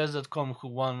on chess.com who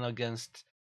won against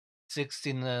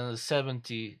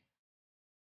 1670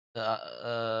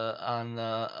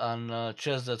 on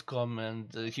chess.com,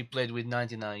 and he played with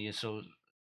 99 years. So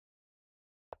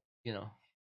you know,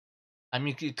 I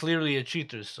mean, clearly a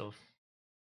cheater. So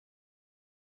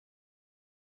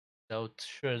without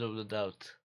shadow of a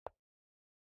doubt.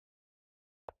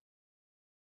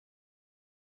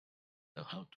 So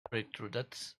how to break through?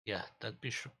 That's yeah. That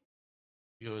bishop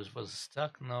yours was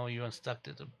stuck. Now you unstuck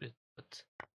it a bit, but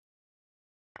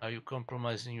are you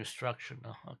compromising your structure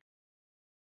now? Okay.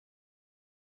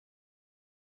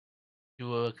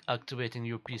 You are activating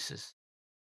your pieces.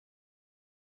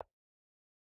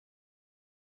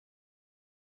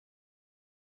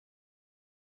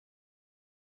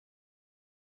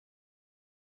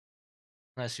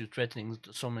 Nice, you're threatening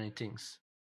so many things.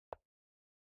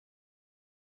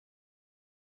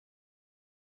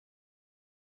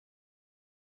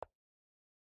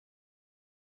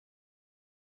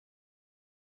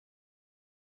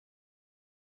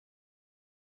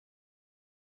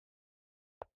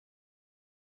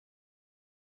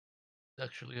 It's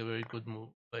actually a very good move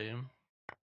by him.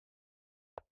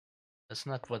 That's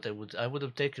not what I would. I would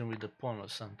have taken with the pawn or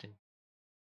something.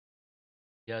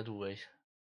 The other way.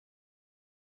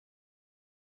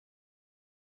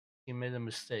 He made a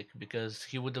mistake because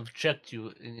he would have checked you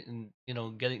in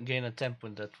gain a tempo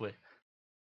in that way.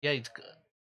 Yeah,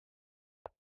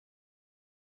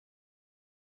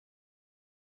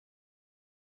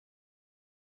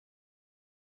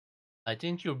 I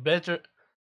think you're better.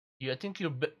 I think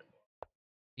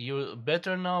you're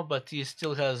better now, but he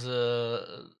still has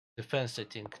a defense. I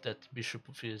think that bishop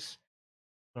of his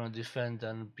gonna defend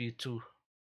on b2.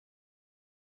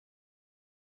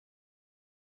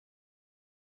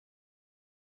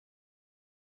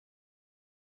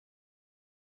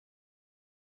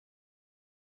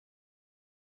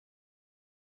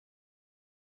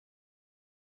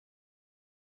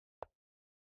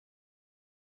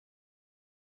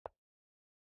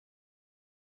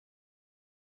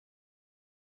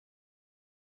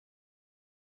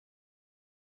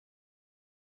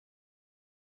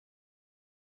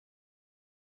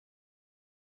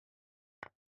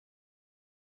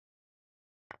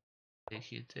 Okay,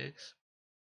 he takes.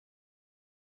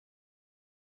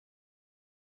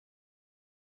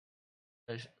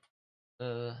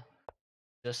 Uh,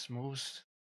 just moves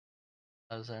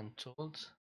as I'm told.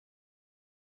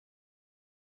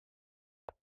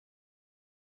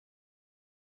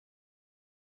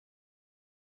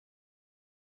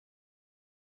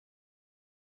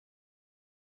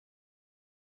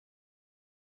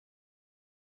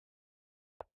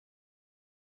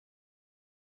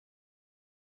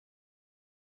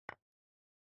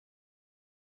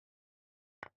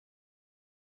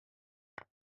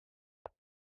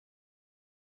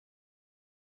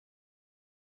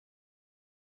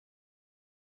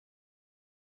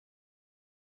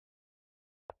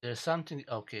 There's something.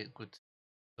 Okay, good.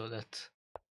 So that.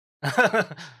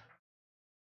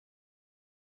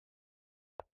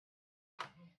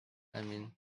 I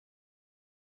mean,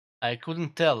 I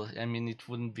couldn't tell. I mean, it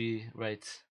wouldn't be right.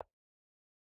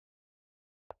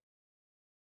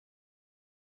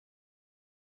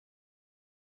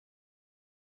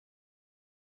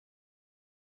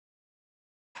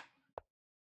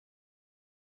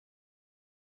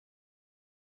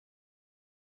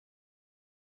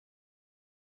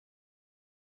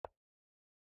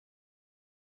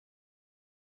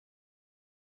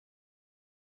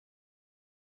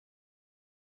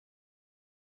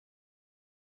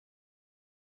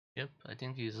 Yep, I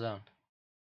think he's down.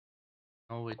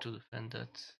 No way to defend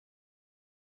that.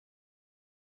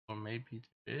 Or maybe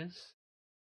there is.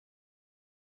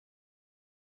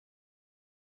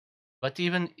 But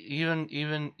even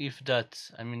if that,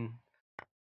 I mean,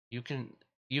 you can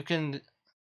you can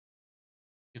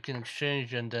you can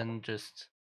exchange and then just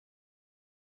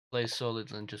play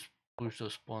solid and just push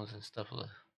those pawns and stuff like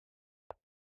that.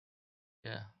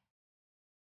 Yeah.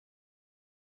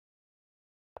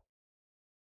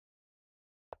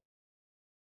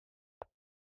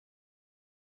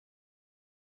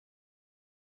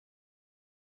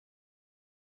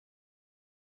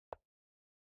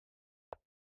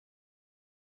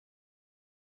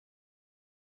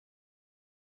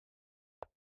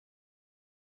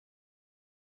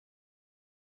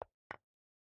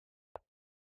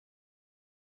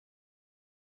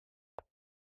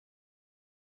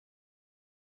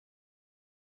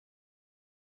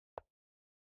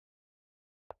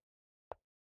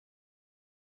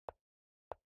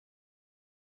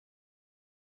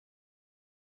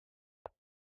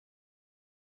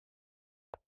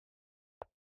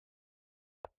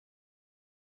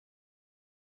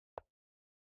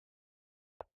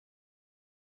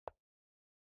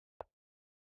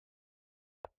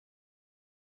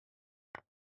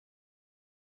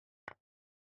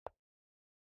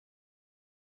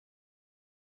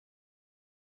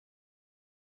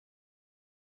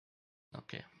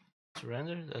 Okay.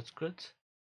 Surrender, that's good.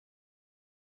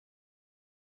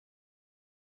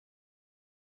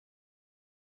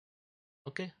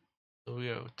 Okay. So we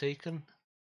are taken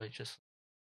by just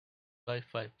by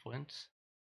 5 points.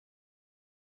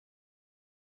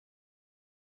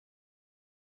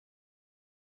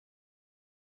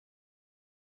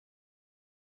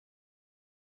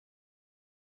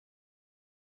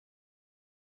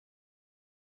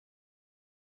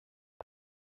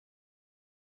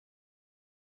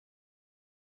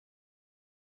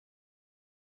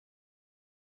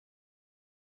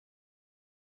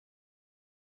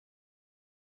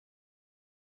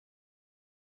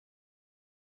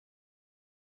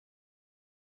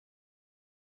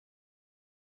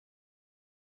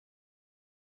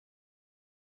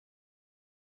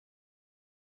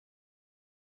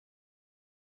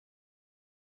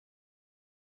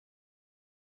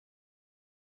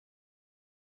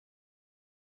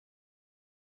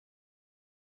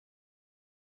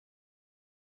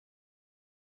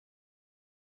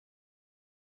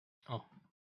 Oh,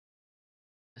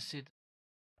 I see the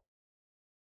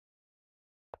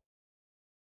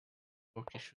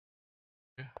rookie should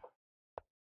here.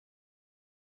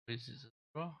 This is a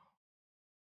draw.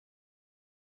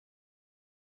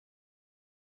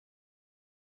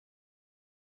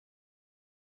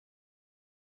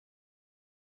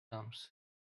 Comes.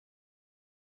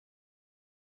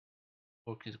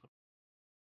 Rook is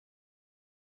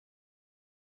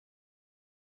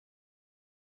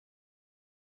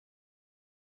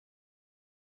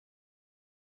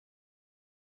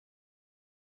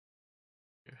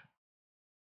here.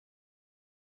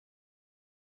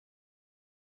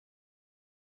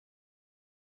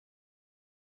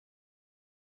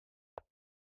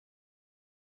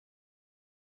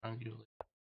 Triangulate.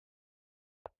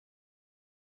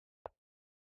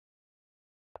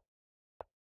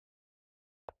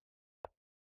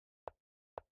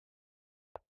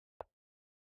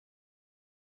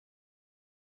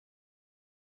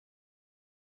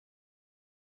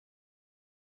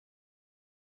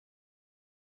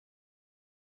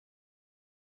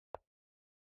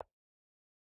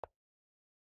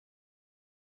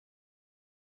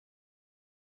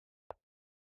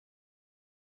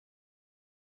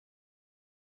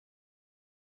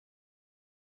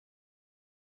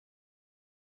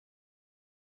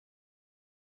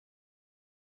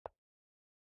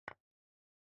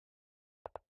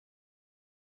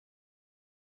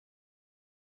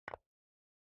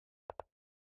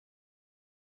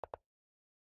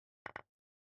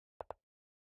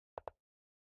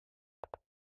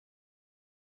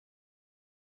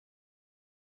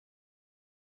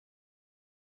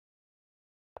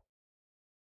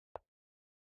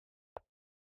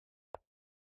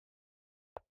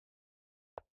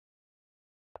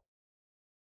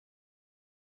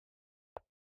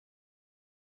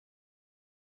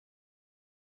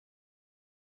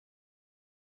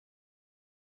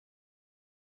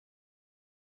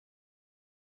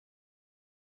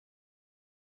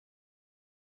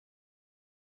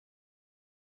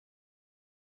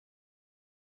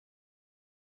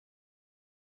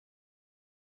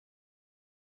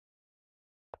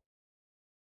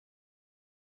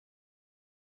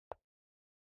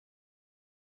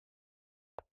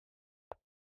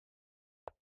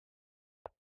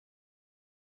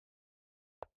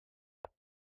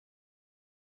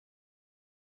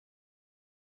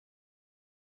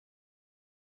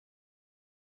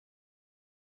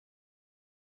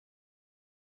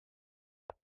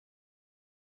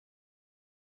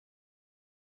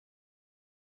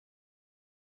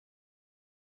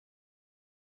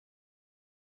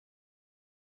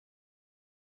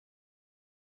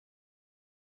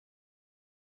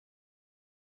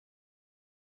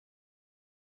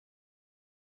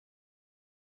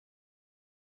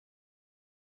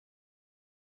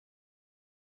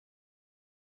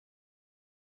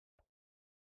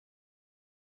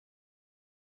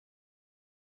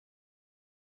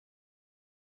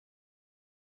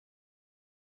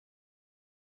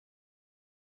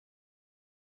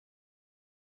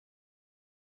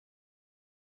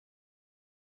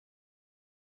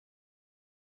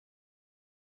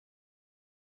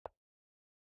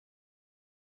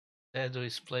 Edo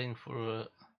is playing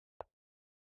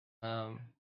um,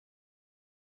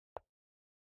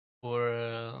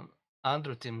 for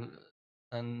Andrew team,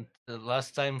 and the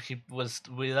last time he was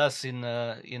with us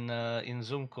in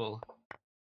Zoom call.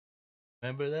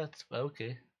 Remember that? Well,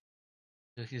 okay,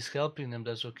 so he's helping them.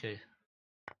 That's okay.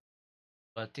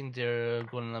 But I think they're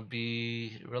gonna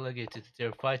be relegated.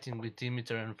 They're fighting with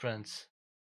Dimitar and friends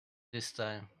this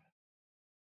time.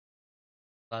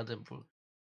 Ladenburg.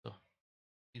 So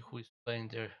see who is playing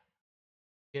there.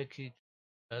 Kekic,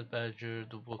 Bad Badger,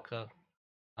 Duboka,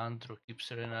 Andro,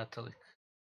 Kipser, and Atalik.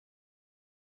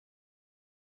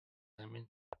 I mean,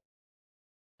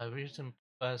 I wish them to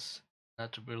pass,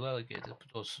 not to be relegated, but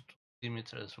also to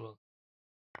Dimitar as well.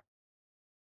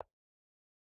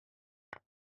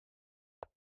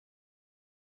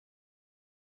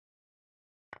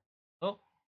 Oh,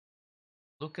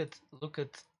 look at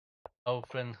our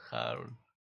friend Harun.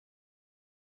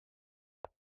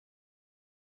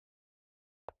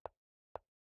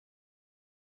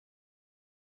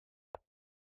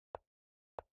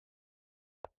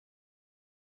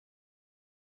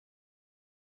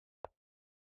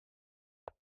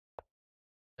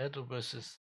 Edo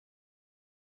versus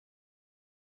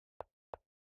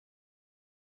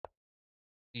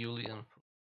Julian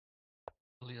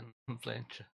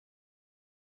Blanche.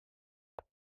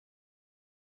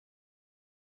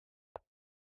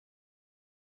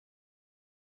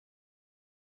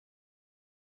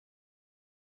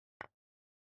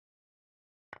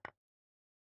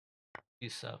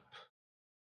 He's up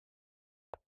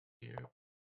here.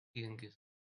 King is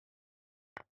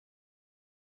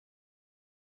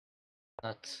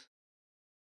not.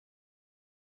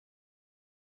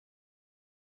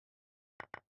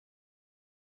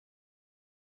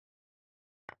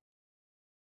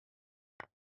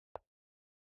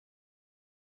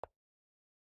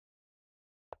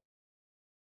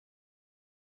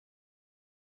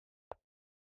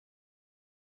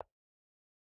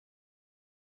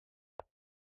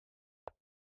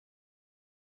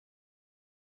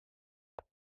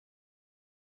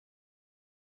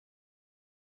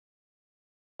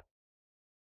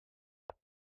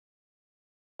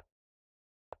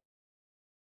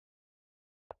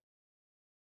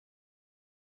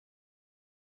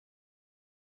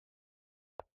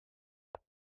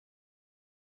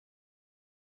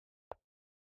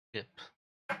 Yep.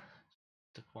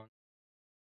 The one.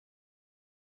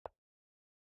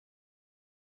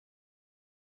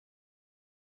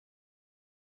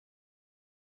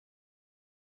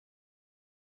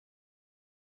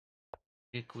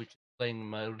 Pick which is playing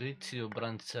Maurizio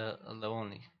Branca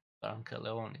Leoni.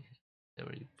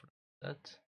 There you put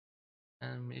that.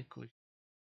 And make which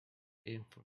game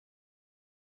for.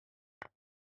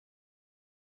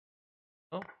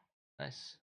 Oh,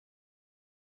 nice.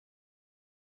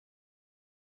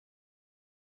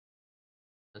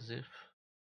 As if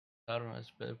Harun has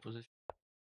better position.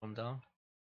 One down.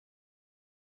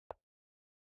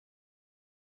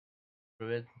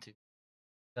 Preventing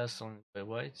that's only by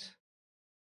white.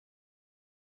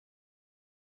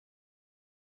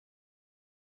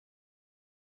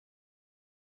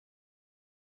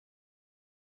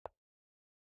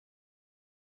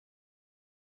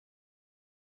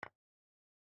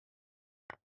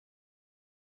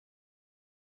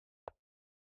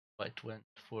 White went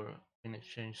for in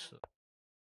exchange, so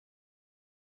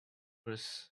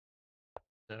first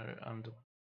they're under.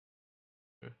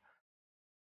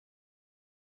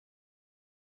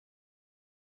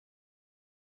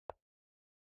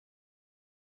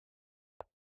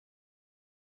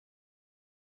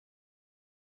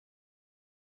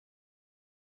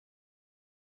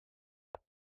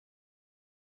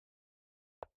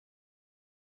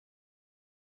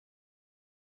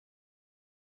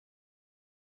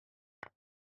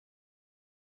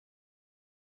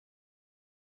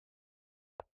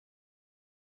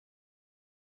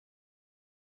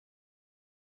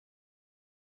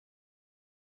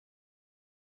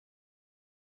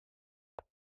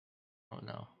 Oh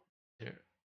no, they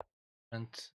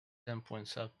went 10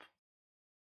 points up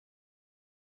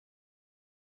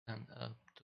and up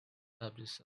to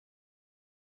establish a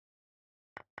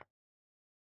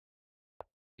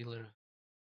healer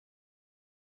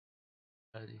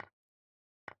ready.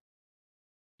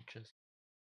 Just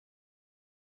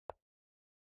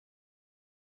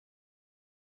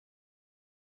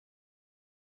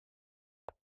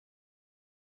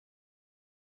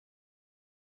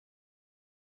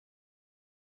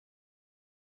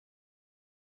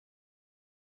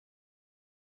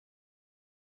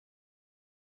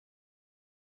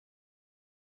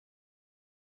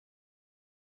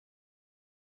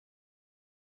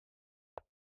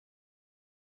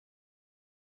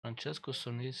Francesco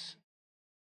Sonis,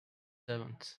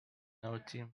 7th in our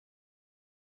team.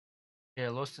 Yeah, I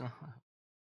lost in.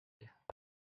 Yeah,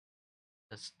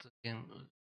 that's the game.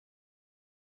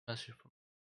 Massive.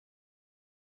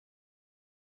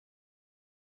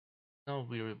 Now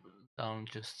we're down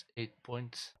just 8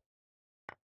 points.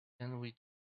 Then we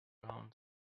round.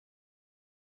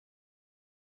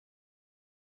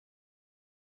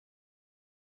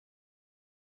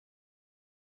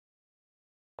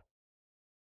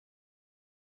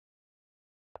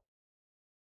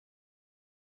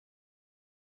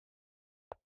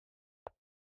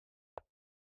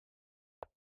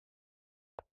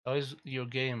 How is your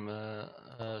game,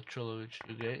 Trilovic?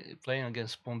 You playing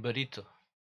against Pomberito?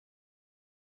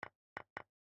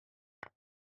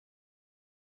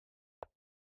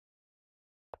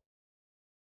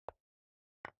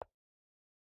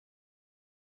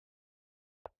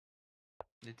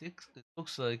 It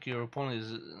looks like your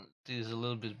opponent is a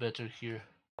little bit better here.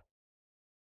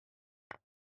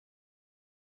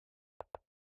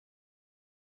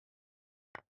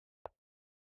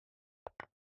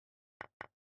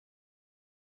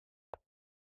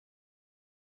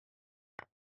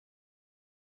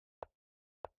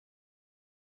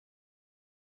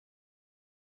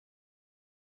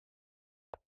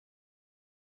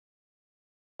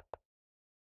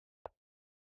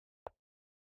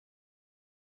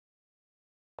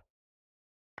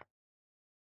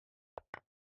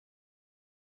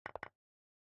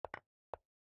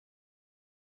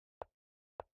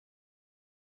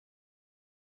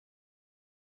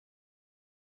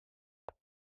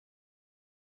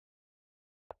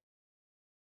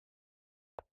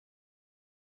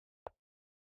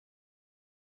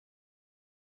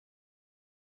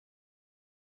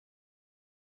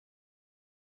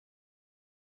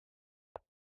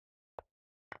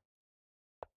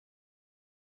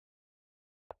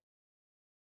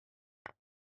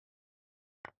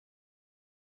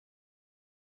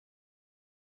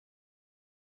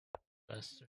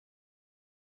 Faster.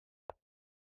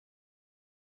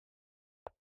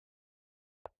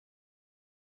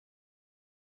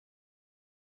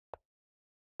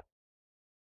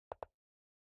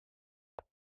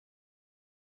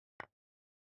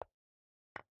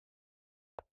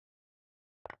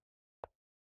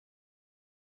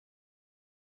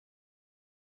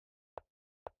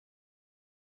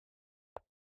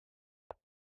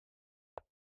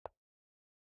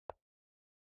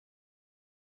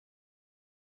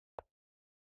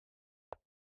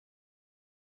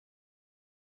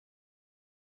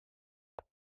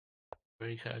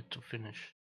 Very hard to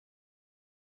finish.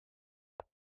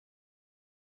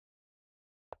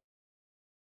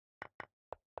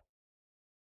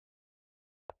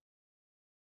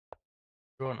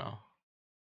 Draw now.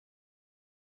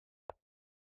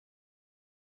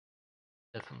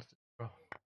 Definitely draw.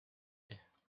 Okay.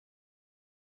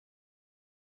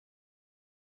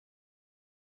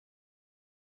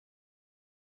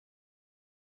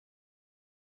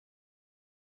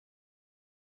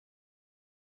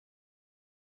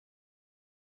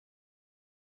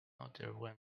 Out there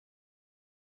went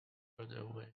further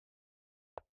away.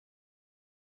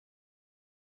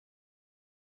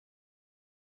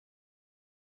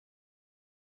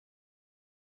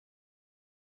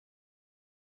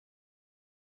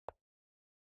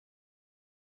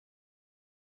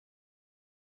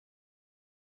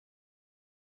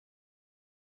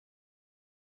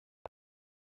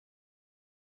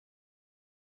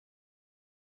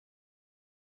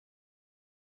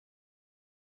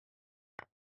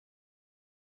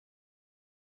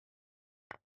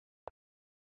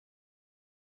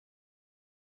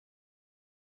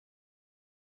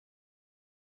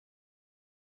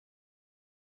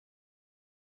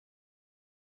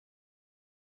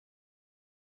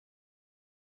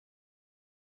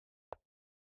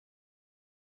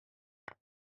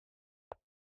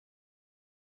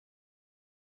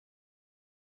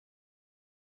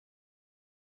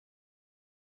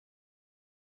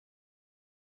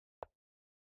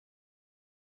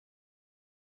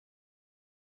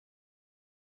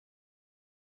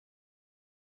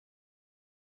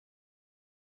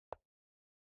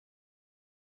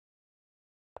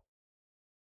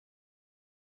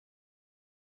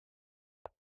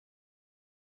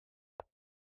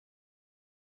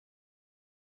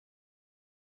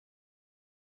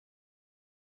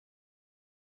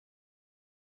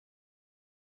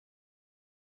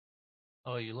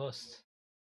 Oh, you lost.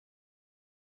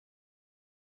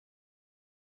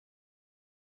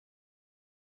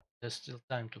 There's still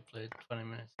time to play. 20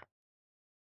 minutes.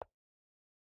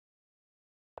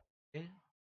 Okay.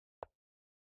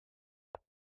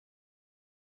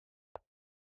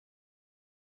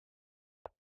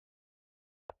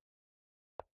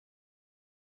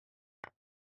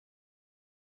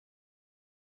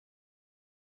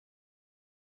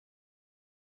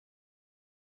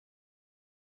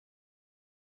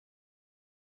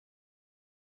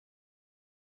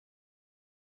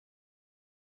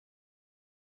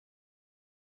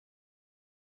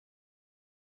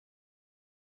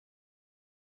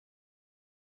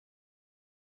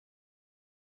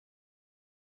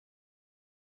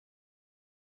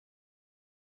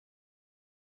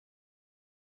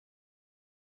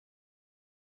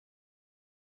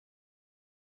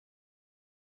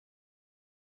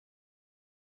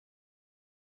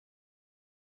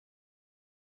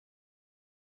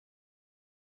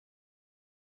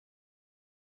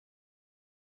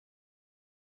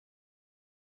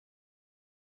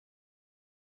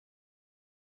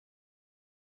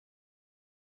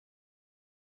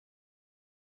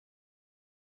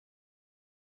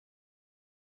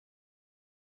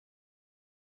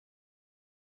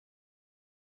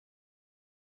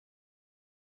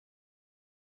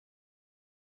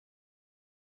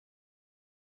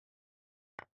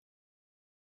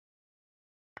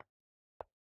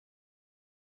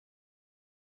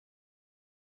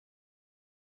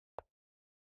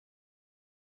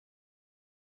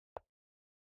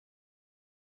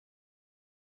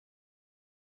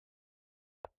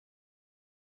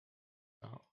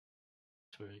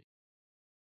 very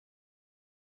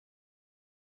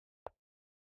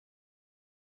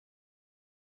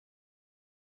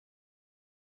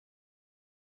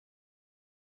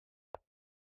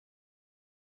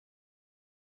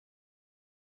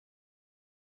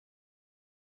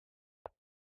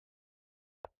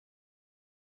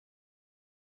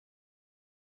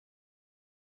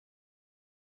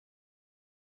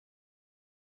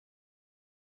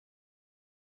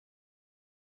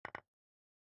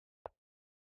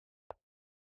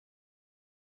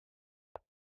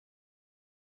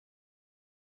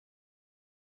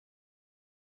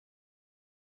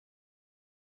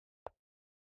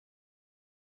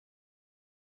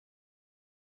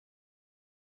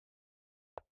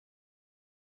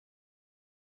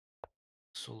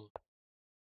solo.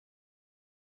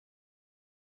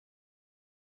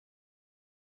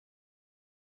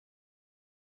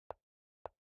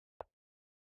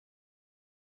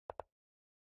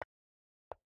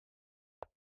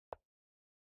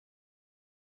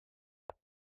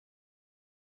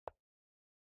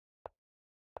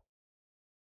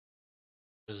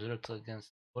 Resurrect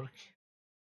against work.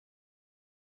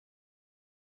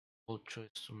 Bold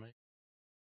choice to make.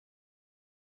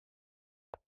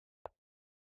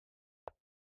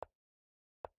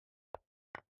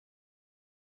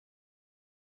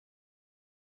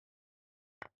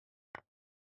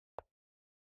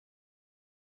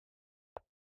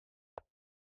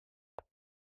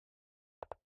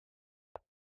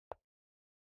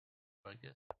 I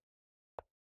guess.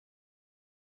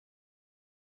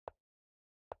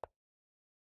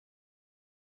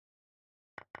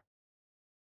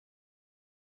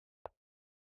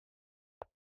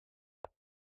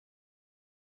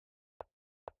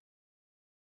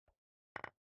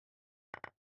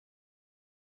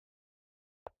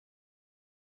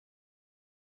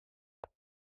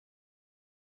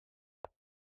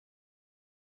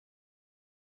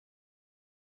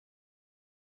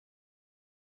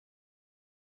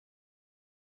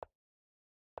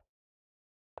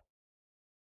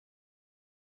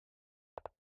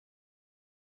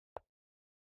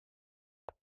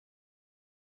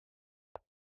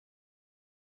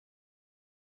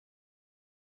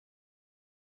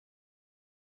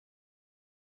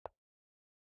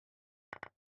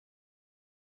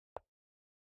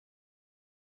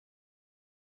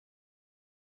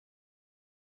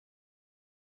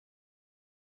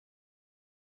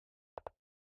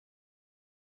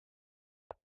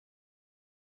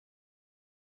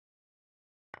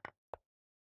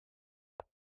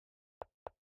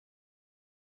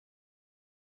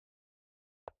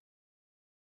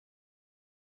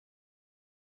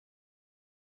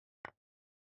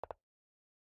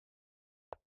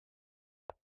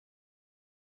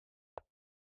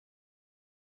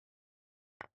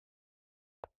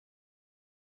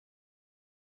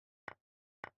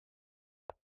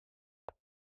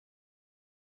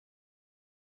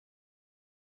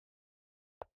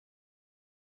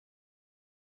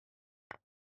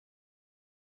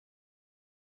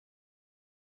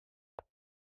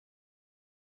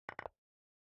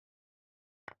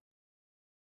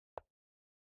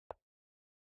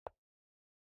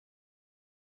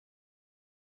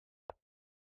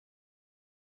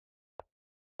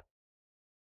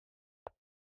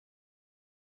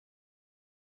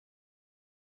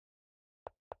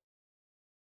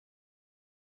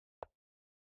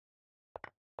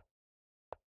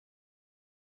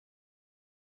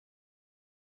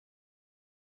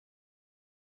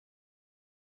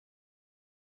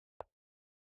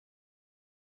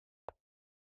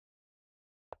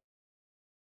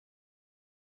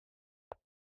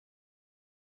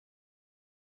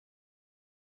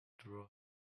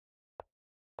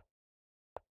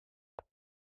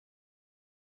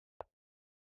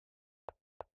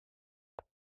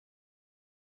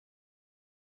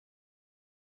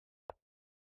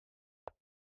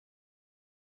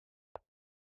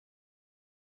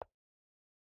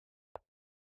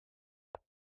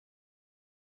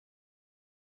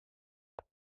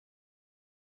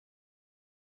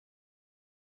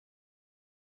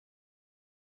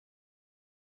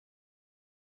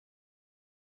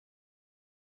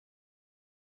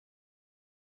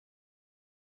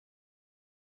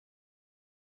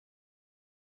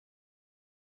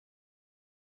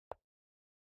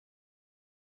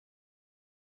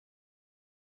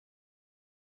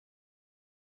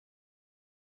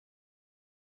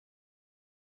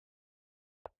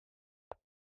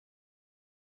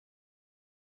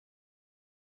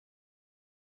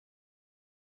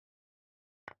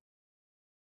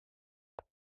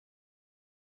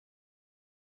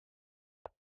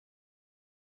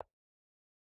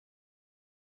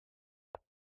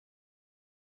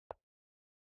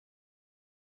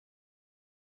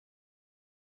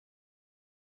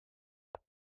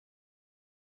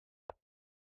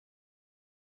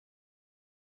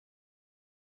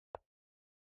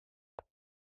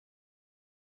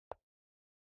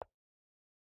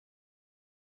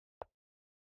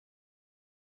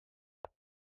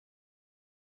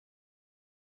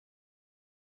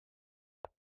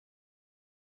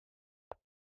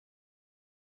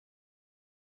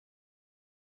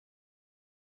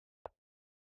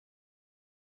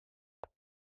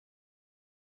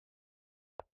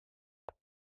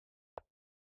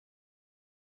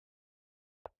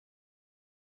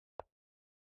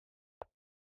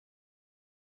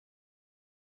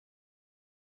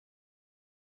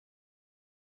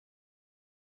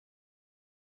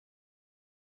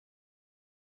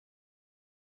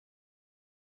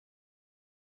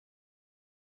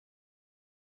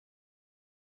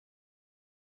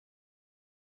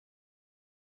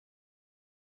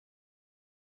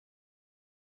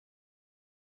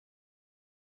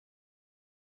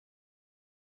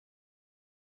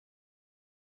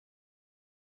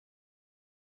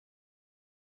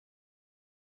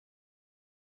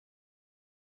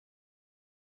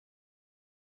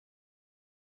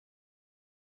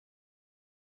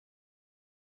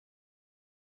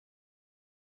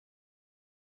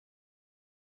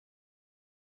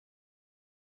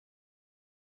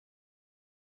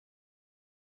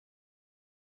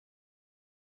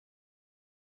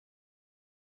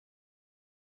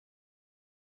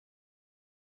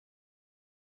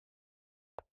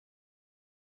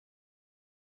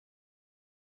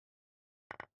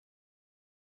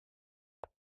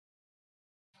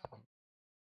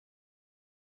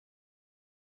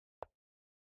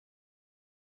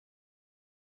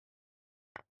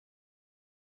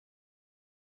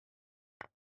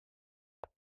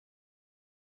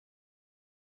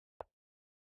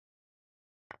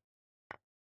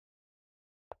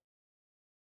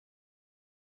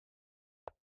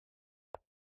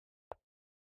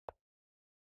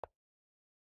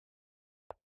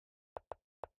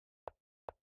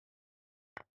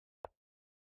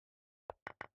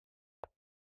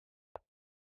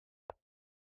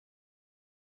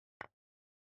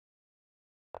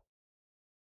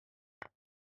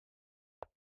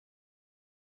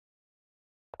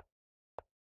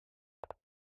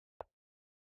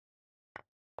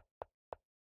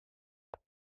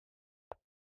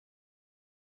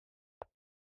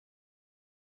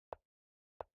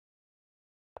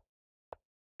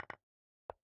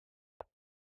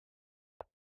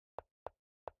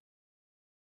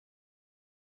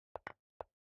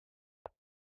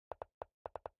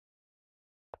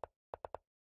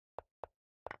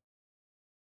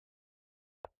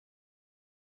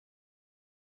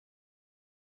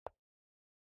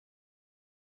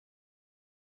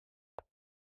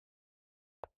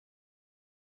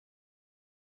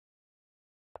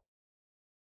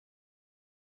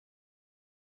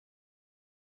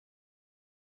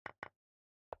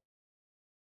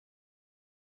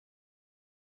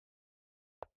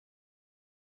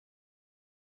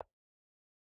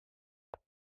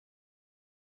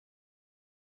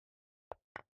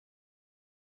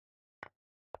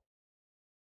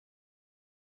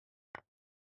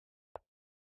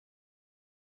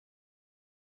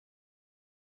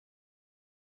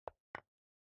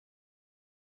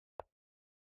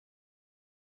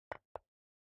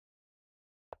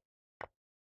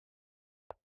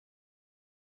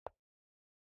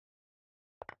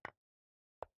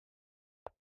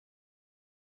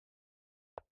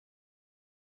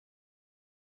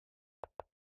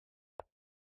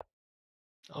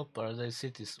 Oh, Paradise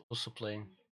City is also playing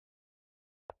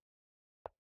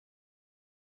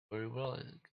very well. It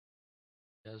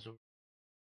has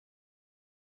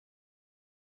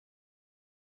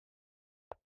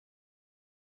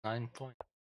 9 points.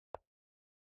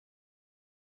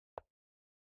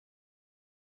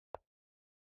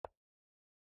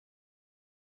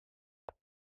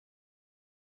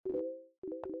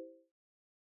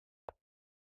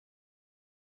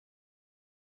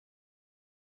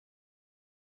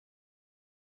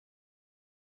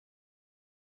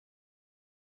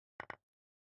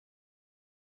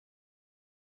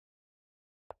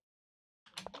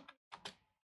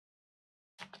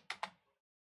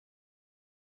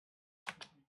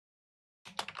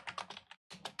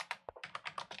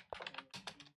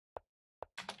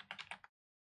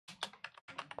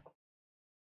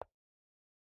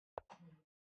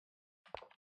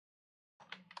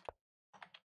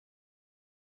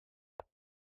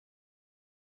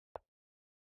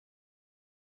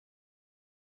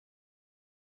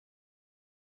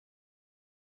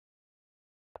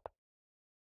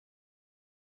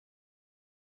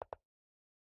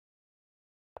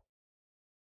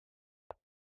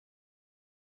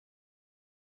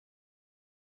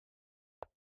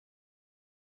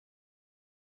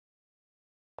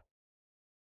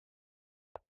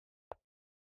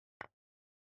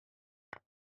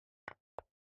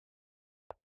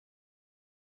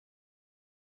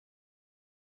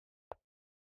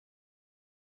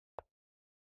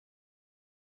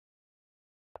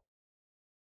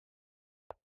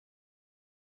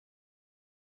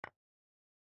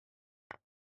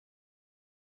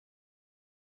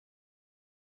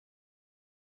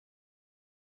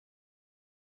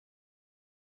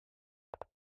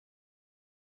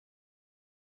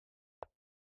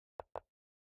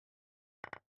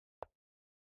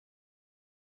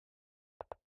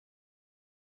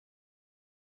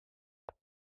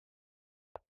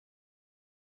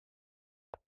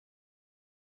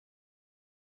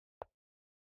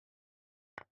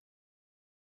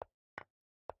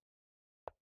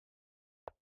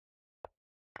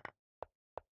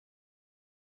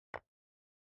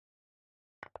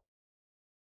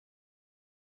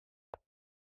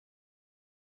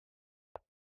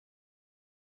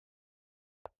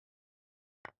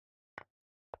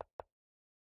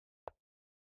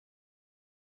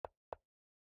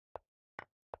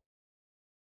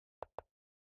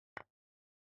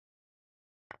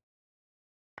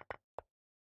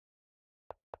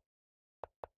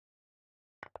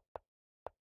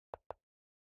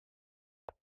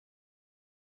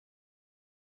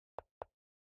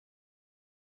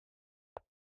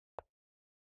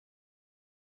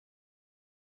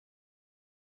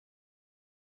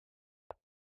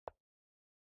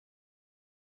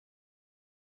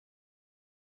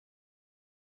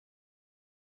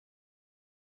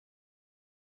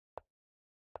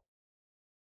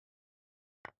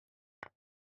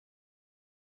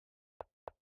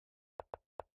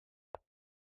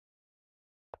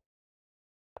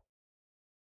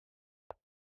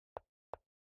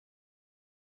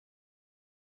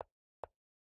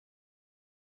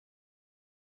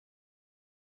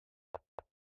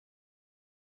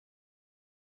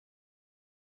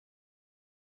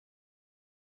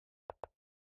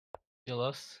 You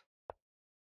lost.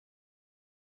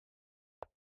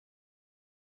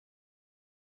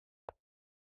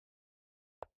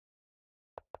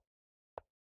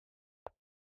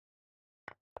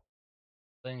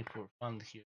 Playing for fun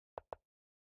here.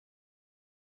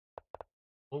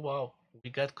 Oh wow, we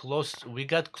got close. We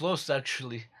got close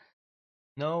actually.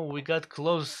 No, we got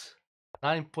close.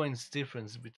 9 points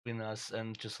difference between us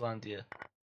and Czechoslovakia.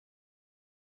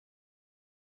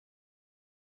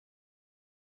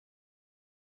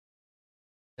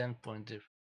 10 point difference.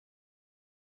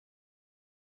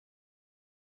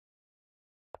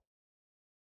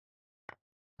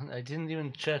 I didn't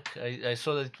even check. I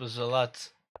saw that it was a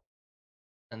lot,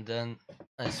 and then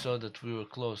I saw that we were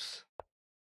close.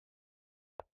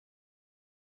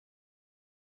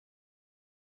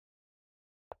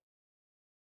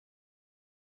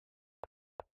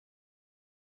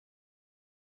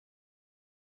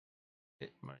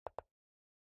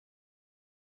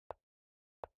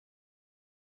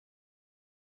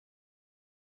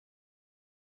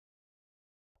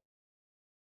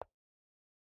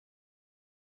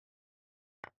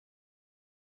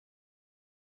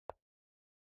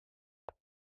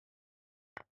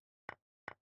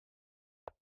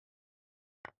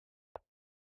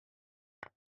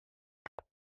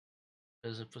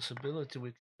 There's a possibility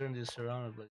we can turn this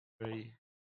around, but very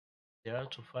they're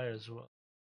out of fire as well.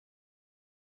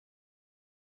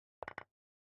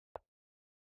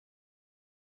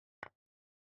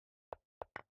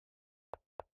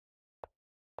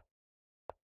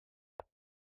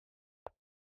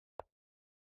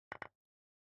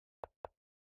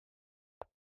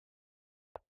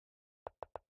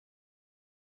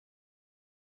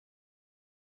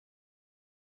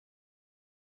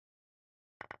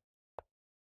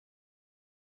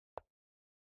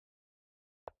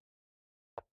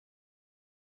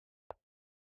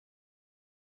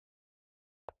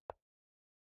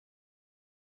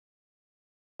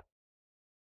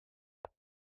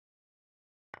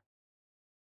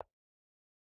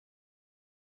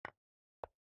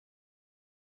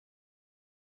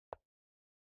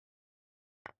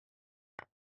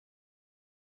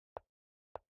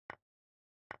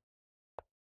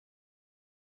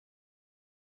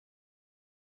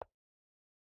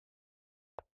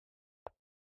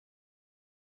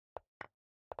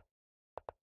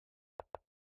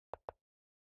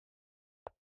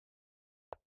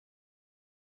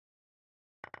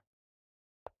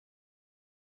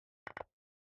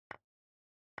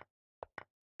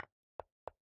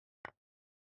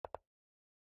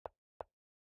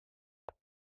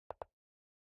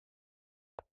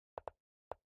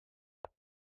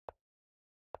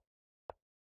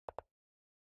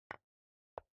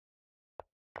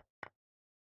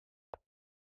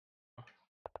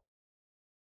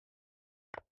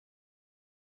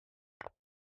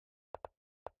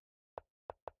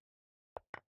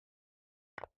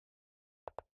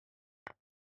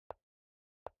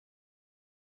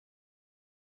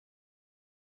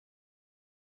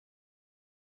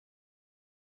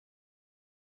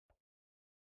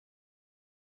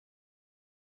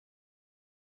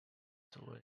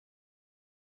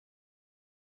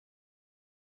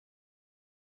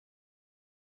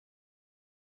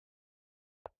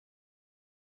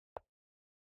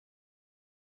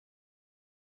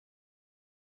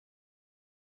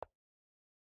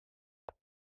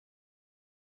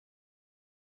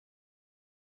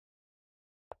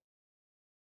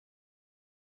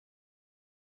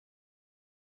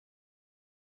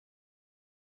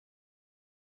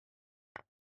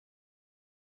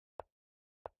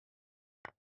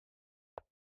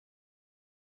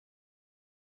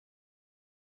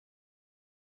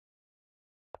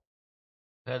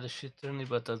 had a shit tourney,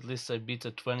 but at least I beat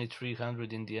a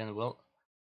 2300 in the end. Well,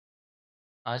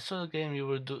 I saw the game you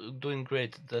were doing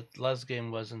great. That last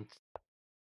game wasn't.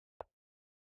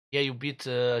 Yeah, you beat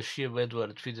Shiv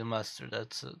Edward FIDE Master.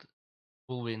 That's a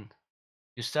full win.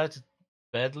 You started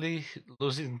badly,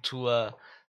 losing to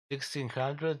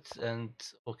 1600 and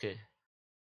okay,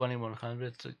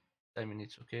 2100. I mean,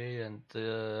 it's okay. And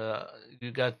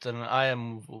you got an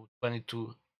IM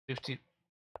 2250.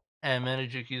 And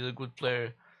Manager, he's a good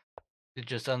player. He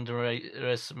just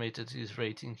underestimated his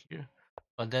rating here.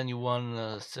 But then you won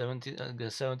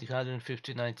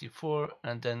 1750 94,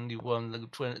 and then you won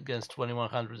against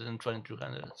 2100 and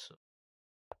 2200. So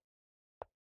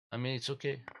I mean, it's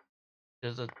okay.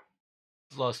 Just a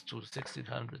lost to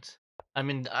 1600. I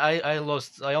mean, I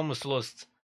lost. I almost lost.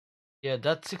 Yeah,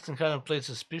 that 1600 played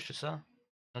suspicious, huh?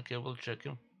 Okay, we'll check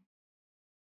him.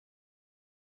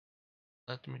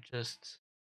 Let me just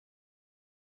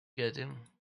get him.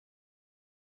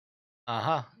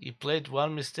 Aha, he played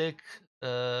one mistake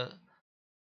and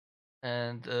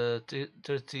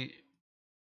 30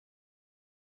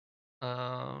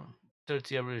 uh,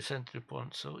 30 every century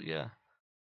point. So yeah,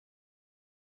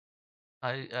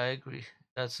 I agree.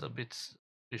 That's a bit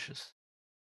suspicious.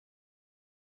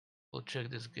 We'll check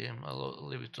this game. I'll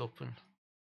leave it open.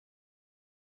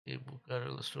 Okay,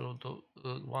 Bulgaria, let's throw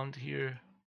one here.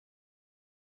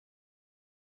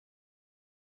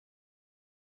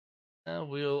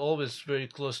 We are always very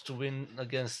close to win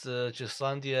against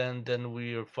Czechoslovakia, and then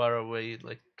we are far away,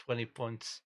 like 20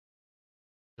 points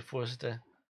before that.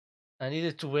 I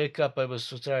needed to wake up. I was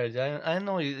so tired. I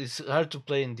know it's hard to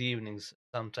play in the evenings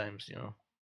sometimes, you know.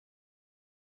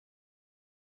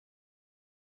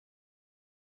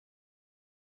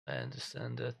 I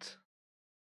understand that.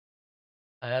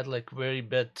 I had like very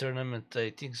bad tournament.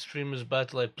 I think streamers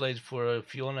battle I played for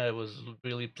Fiona. I was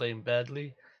really playing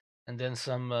badly, and then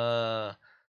some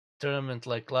tournament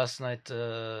like last night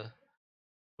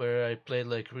where I played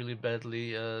like really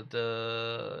badly.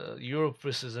 The Europe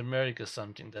versus America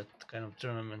something, that kind of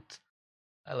tournament.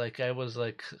 I was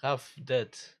like half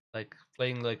dead, like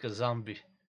playing like a zombie.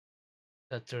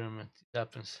 That tournament, it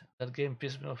happens. That game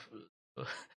pissed me off.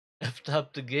 After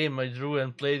up the game, I drew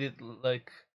and played it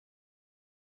like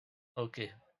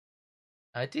okay.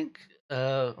 I think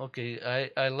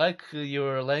okay. I like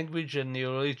your language and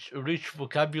your rich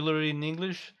vocabulary in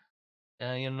English.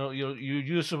 You know your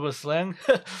use of a slang,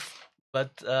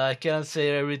 but I can't say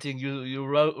everything you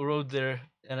wrote there,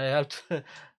 and I have to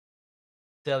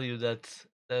tell you that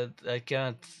I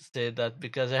can't say that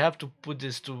because I have to put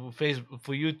this to Facebook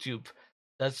for YouTube.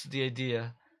 That's the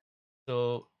idea.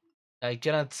 So I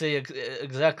cannot say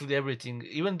exactly everything,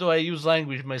 even though I use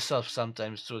language myself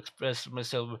sometimes to express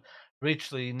myself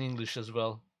richly in English as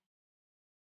well,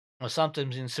 or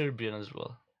sometimes in Serbian as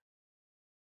well.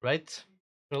 Right,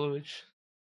 Krolovic?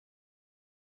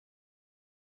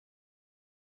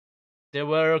 There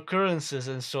were occurrences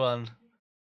and so on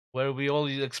where we all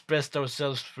expressed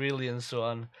ourselves freely and so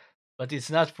on, but it's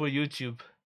not for YouTube.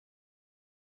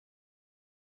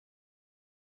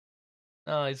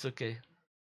 No, it's okay.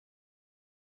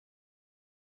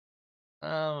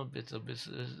 I'm a bit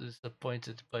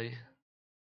disappointed by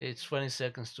it's 20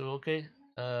 seconds too. Okay,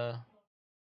 uh,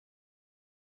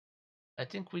 I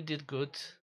think we did good.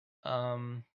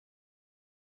 Um,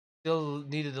 Still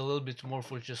needed a little bit more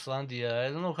for Czechoslovakia. I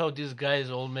don't know how these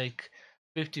guys all make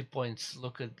 50 points.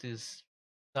 Look at this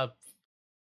top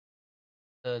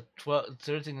 12,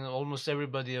 13, almost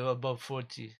everybody above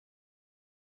 40,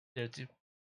 30.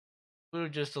 We're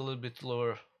just a little bit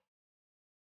lower.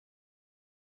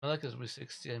 I like us with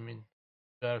 60. I mean,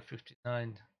 we are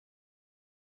 59.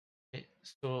 Okay,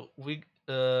 so we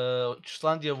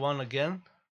Czechoslovakia won again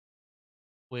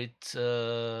with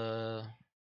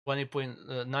 20 point,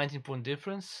 19 point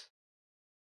difference.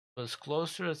 It was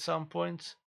closer at some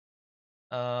point.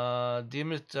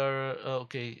 Dimitar,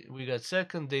 okay, we got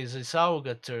second. Zisao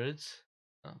got third.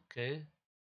 Okay,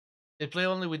 they play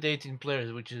only with 18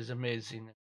 players, which is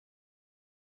amazing.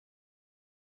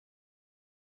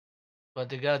 But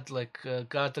they got like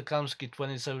Gata Kamsky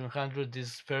 2700.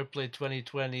 This Fair Play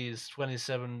 2020 is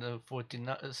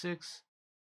 2746.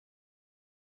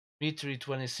 Mitri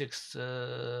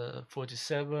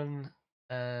 2647,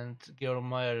 and Georg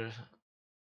Meyer,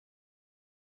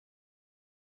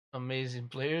 amazing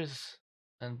players,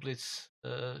 and Blitz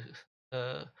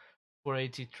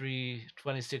 483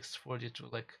 2642.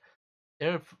 Like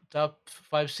their top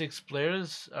 5 6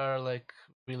 players are like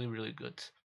really really good.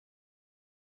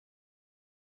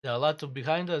 There are a lot of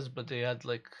behind us, but they had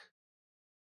like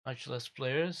much less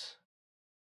players,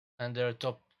 and they're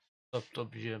top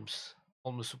GMs,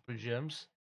 almost super GMs.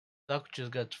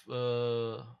 Dakuch got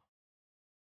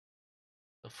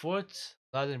fourth,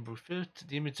 Ladenburg fifth,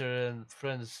 Dimitar and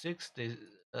friends sixth. They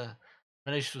uh,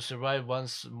 managed to survive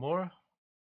once more.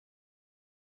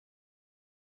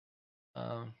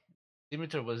 Um,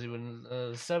 Dimitar was even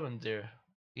seventh there.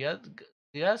 He had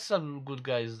he had some good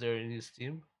guys there in his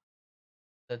team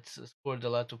that scored a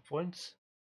lot of points.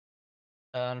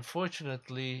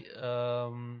 Unfortunately,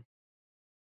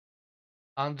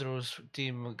 Andrew's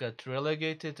team got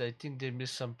relegated. I think they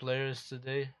missed some players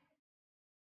today,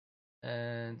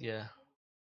 and yeah,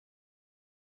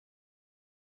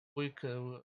 quick.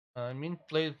 I mean,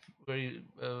 played very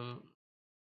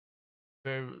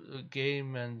fair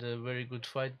game and a very good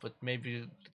fight, but maybe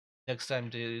next time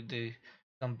they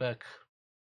come back.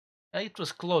 It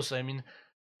was close. I mean,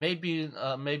 maybe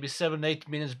 7 8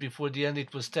 minutes before the end,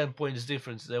 it was 10 points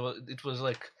difference. It was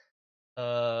like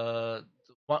uh,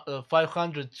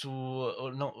 500 to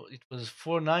or no, it was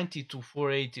 490 to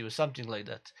 480 or something like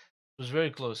that. It was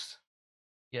very close.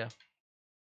 Yeah,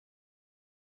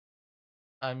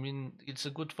 I mean it's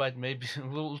a good fight. Maybe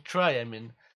we'll try. I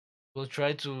mean we'll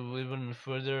try to even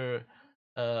further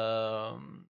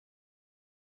um,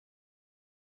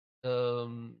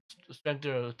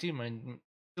 strengthen our team and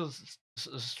still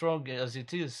strong as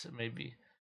it is. Maybe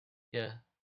yeah,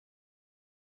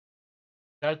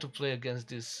 try to play against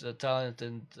these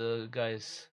talented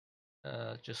guys.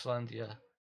 Justlandia,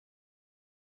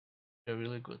 they're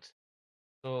really good.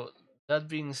 So that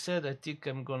being said, I think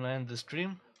I'm gonna end the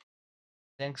stream.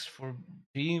 Thanks for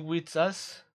being with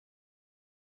us.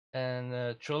 And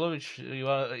Cholovic,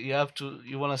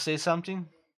 you wanna say something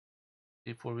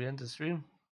before we end the stream?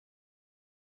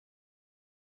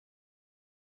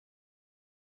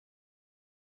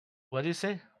 What do you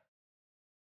say?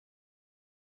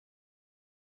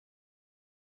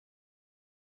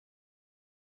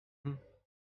 Hmm.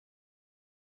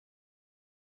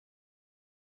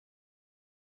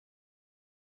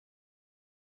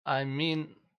 I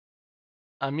mean,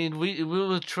 we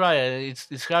will try.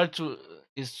 It's hard to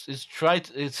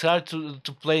it's hard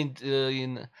to play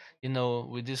in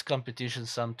with this competition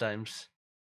sometimes.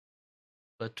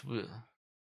 But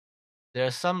there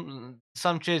are some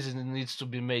changes that needs to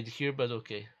be made here. But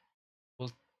okay,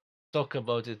 we'll talk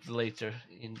about it later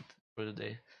in for the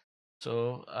day.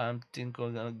 So I'm think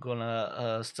I'm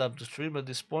gonna stop the stream at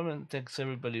this point. And thanks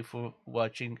everybody for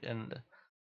watching and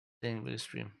staying with the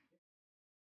stream.